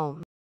way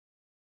home?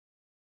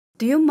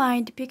 Do you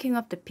mind picking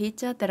up the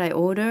pizza that I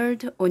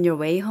ordered on your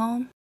way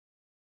home?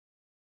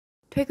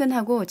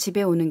 퇴근하고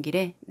집에 오는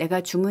길에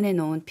내가 주문해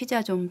놓은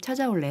피자 좀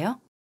찾아올래요?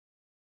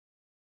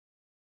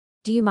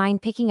 Do you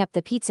mind picking up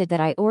the pizza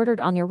that I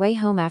ordered on your way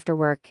home after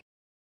work?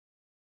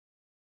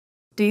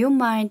 Do you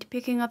mind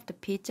picking up the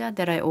pizza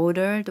that I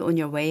ordered on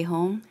your way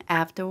home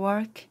after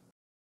work?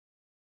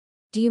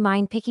 Do you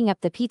mind picking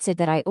up the pizza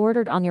that I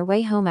ordered on your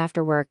way home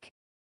after work?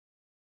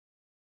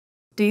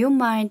 Do you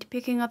mind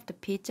picking up the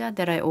pizza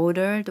that I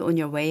ordered on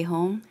your way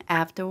home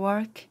after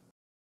work?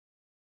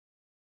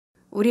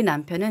 우리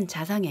남편은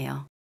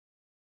자상해요.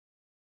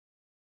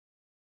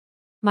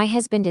 My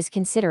husband is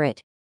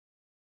considerate.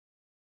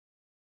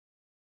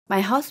 My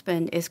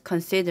husband is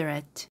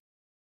considerate.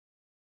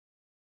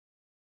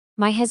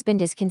 My husband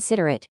is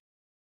considerate.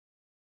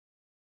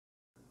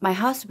 My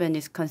husband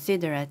is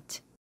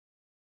considerate.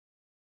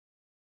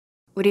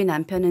 우리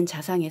남편은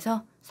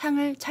자상해서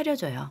상을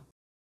차려줘요.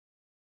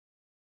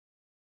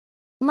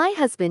 My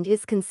husband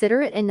is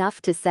considerate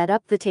enough to set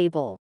up the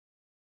table.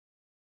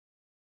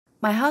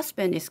 My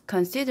husband is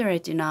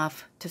considerate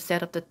enough to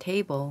set up the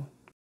table.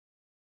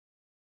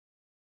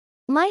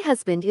 My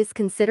husband is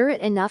considerate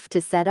enough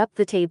to set up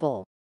the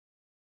table.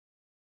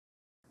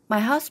 My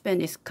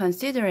husband is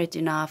considerate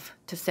enough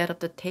to set up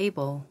the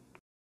table.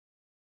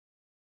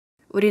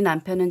 우리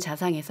남편은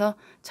자상해서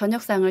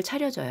저녁상을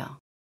차려줘요.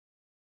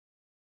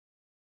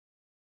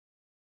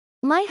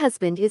 My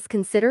husband is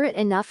considerate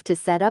enough to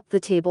set up the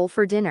table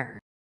for dinner.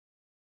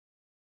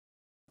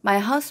 My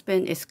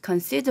husband is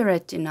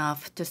considerate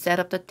enough to set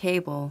up the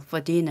table for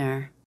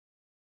dinner.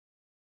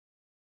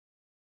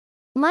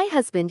 My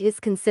husband is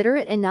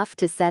considerate enough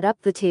to set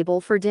up the table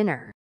for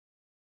dinner.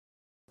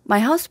 My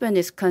husband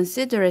is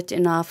considerate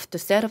enough to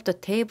set up the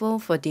table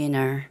for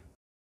dinner.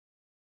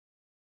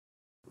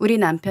 우리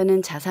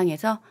남편은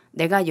자상해서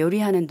내가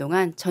요리하는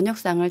동안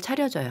저녁상을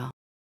차려줘요.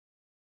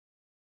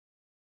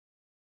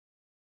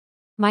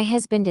 My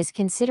husband is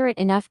considerate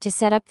enough to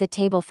set up the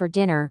table for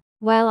dinner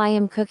while I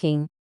am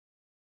cooking.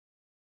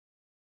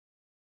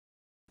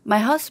 My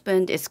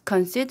husband is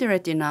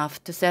considerate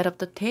enough to set up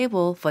the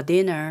table for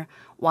dinner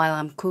while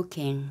I'm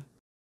cooking.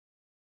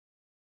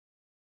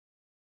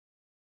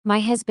 My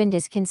husband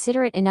is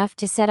considerate enough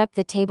to set up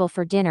the table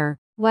for dinner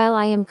while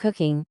I am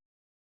cooking.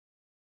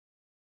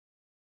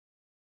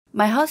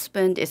 My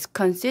husband is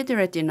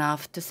considerate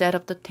enough to set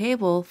up the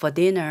table for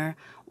dinner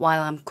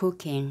while I'm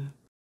cooking.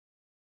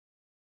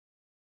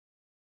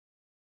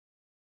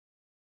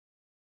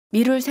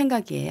 미룰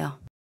생각이에요.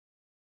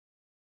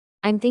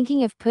 I'm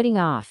thinking of putting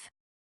off.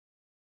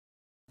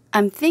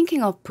 I'm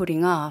thinking of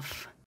putting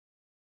off.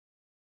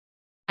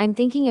 I'm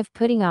thinking of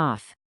putting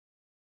off.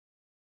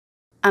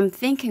 I'm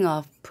thinking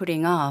of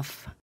putting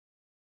off.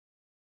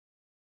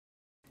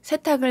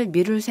 세탁을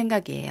미룰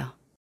생각이에요.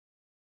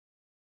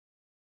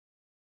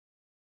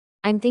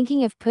 I'm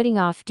thinking of putting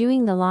off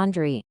doing the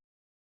laundry.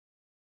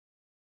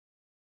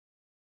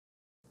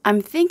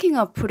 I'm thinking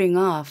of putting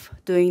off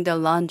doing the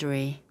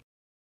laundry.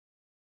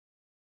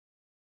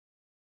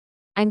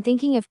 I'm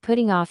thinking of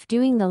putting off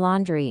doing the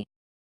laundry.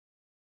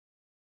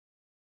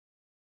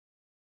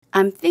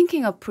 I'm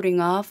thinking of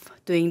putting off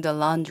doing the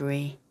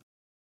laundry.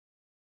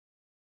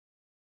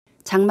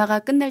 장마가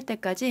끝날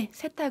때까지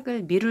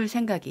세탁을 미룰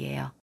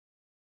생각이에요.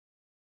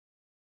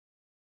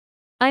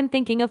 I'm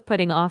thinking of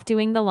putting off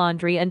doing the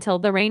laundry until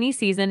the rainy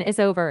season is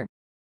over.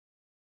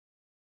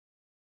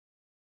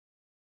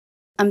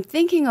 I'm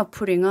thinking of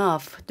putting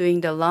off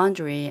doing the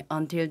laundry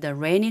until the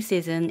rainy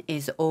season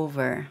is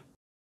over.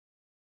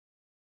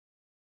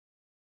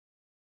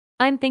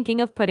 I'm thinking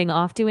of putting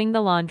off doing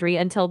the laundry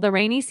until the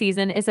rainy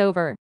season is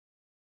over.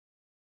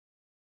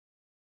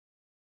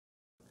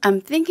 I'm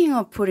thinking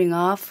of putting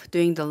off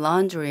doing the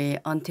laundry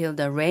until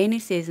the rainy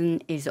season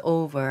is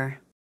over.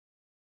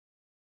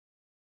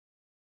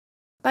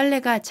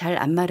 빨래가 잘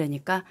안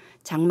마르니까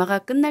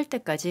장마가 끝날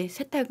때까지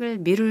세탁을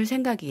미룰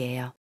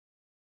생각이에요.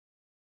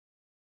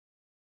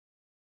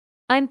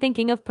 I'm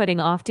thinking of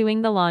putting off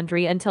doing the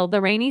laundry until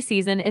the rainy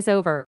season is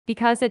over,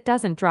 because it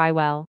doesn't dry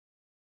well.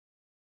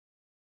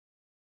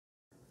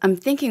 I'm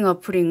thinking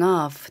of putting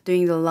off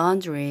doing the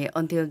laundry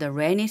until the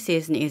rainy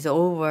season is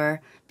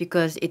over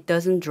because it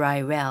doesn't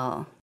dry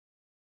well.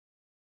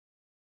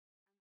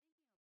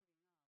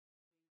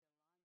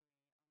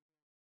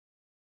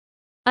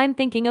 I'm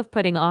thinking of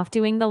putting off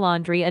doing the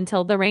laundry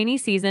until the rainy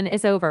season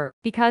is over,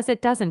 because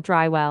it doesn't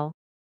dry well.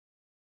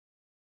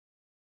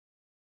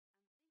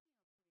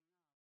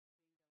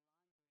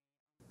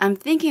 I'm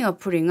thinking of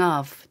putting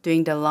off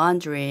doing the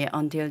laundry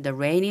until the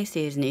rainy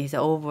season is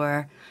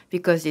over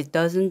because it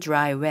doesn't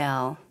dry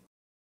well.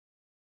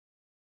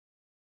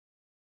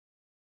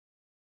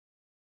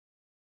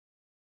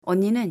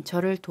 언니는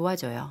저를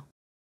도와줘요.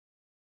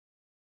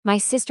 My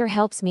sister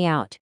helps me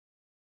out.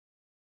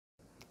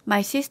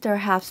 My sister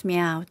helps me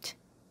out.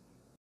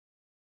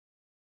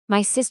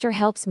 My sister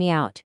helps me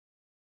out.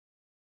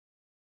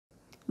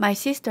 My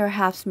sister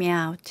helps me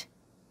out.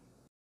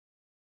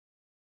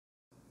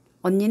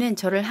 언니는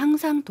저를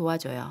항상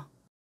도와줘요.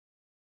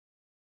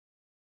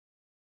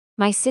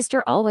 My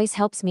sister always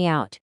helps me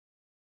out.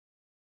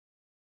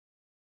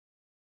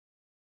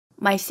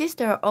 My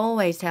sister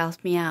always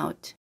helps me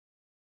out.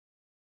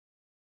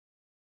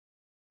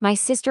 My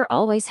sister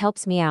always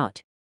helps me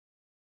out.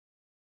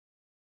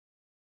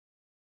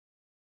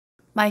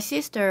 My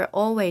sister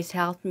always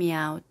helps me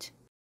out.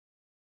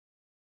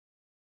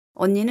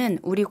 언니는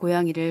우리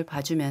고양이를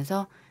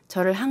봐주면서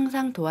저를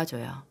항상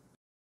도와줘요.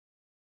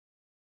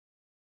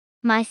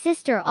 My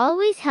sister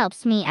always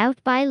helps me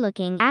out by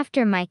looking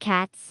after my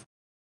cats.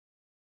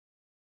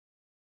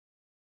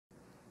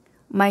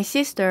 My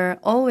sister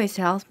always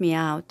helps me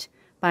out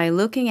by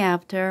looking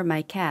after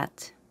my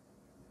cat.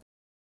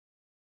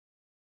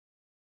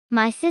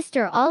 My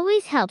sister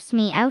always helps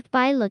me out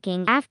by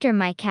looking after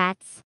my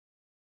cats.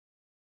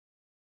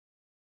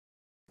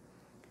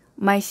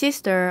 My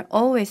sister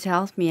always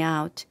helps me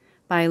out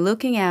by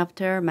looking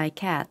after my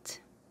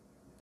cat.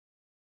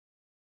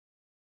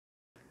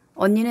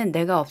 언니는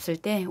내가 없을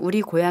때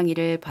우리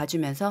고양이를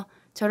봐주면서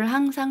저를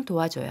항상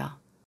도와줘요.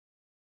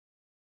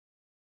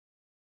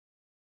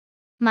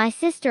 My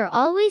sister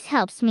always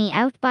helps me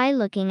out by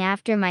looking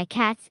after my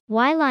cats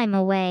while I'm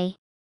away.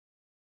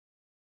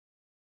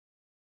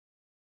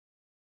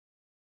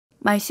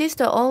 My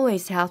sister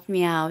always helps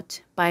me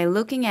out by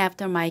looking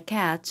after my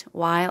cat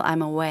while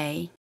I'm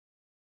away.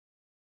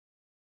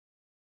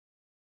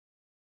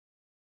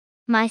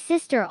 My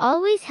sister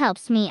always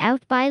helps me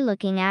out by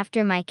looking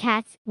after my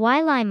cats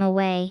while I'm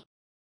away.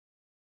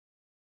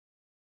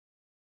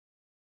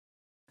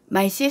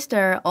 My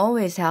sister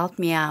always helps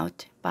me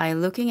out by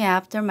looking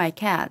after my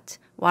cat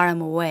while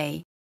I'm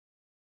away.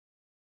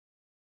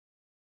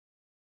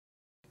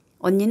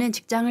 언니는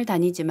직장을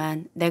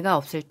다니지만 내가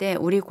없을 때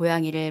우리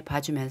고양이를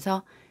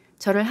봐주면서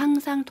저를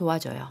항상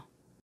도와줘요.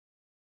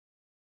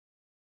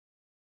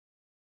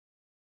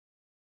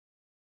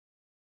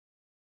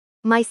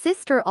 My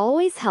sister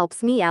always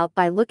helps me out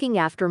by looking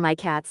after my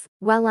cats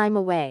while I'm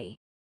away,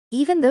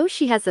 even though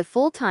she has a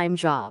full-time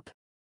job.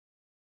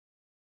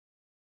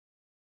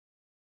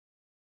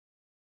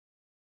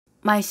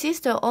 My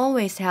sister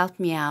always helps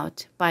me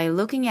out by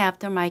looking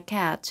after my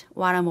cat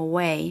while I'm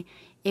away,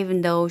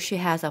 even though she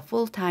has a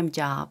full-time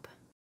job.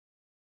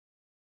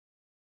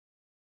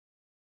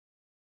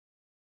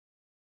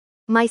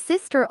 My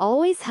sister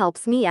always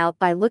helps me out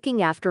by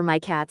looking after my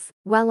cats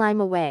while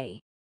I'm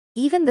away,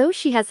 even though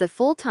she has a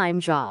full-time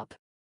job.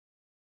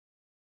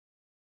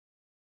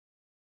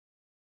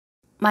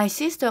 My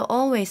sister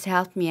always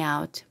helps me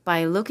out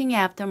by looking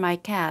after my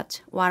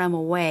cat while I'm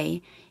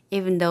away,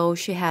 even though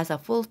she has a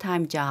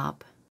full-time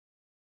job.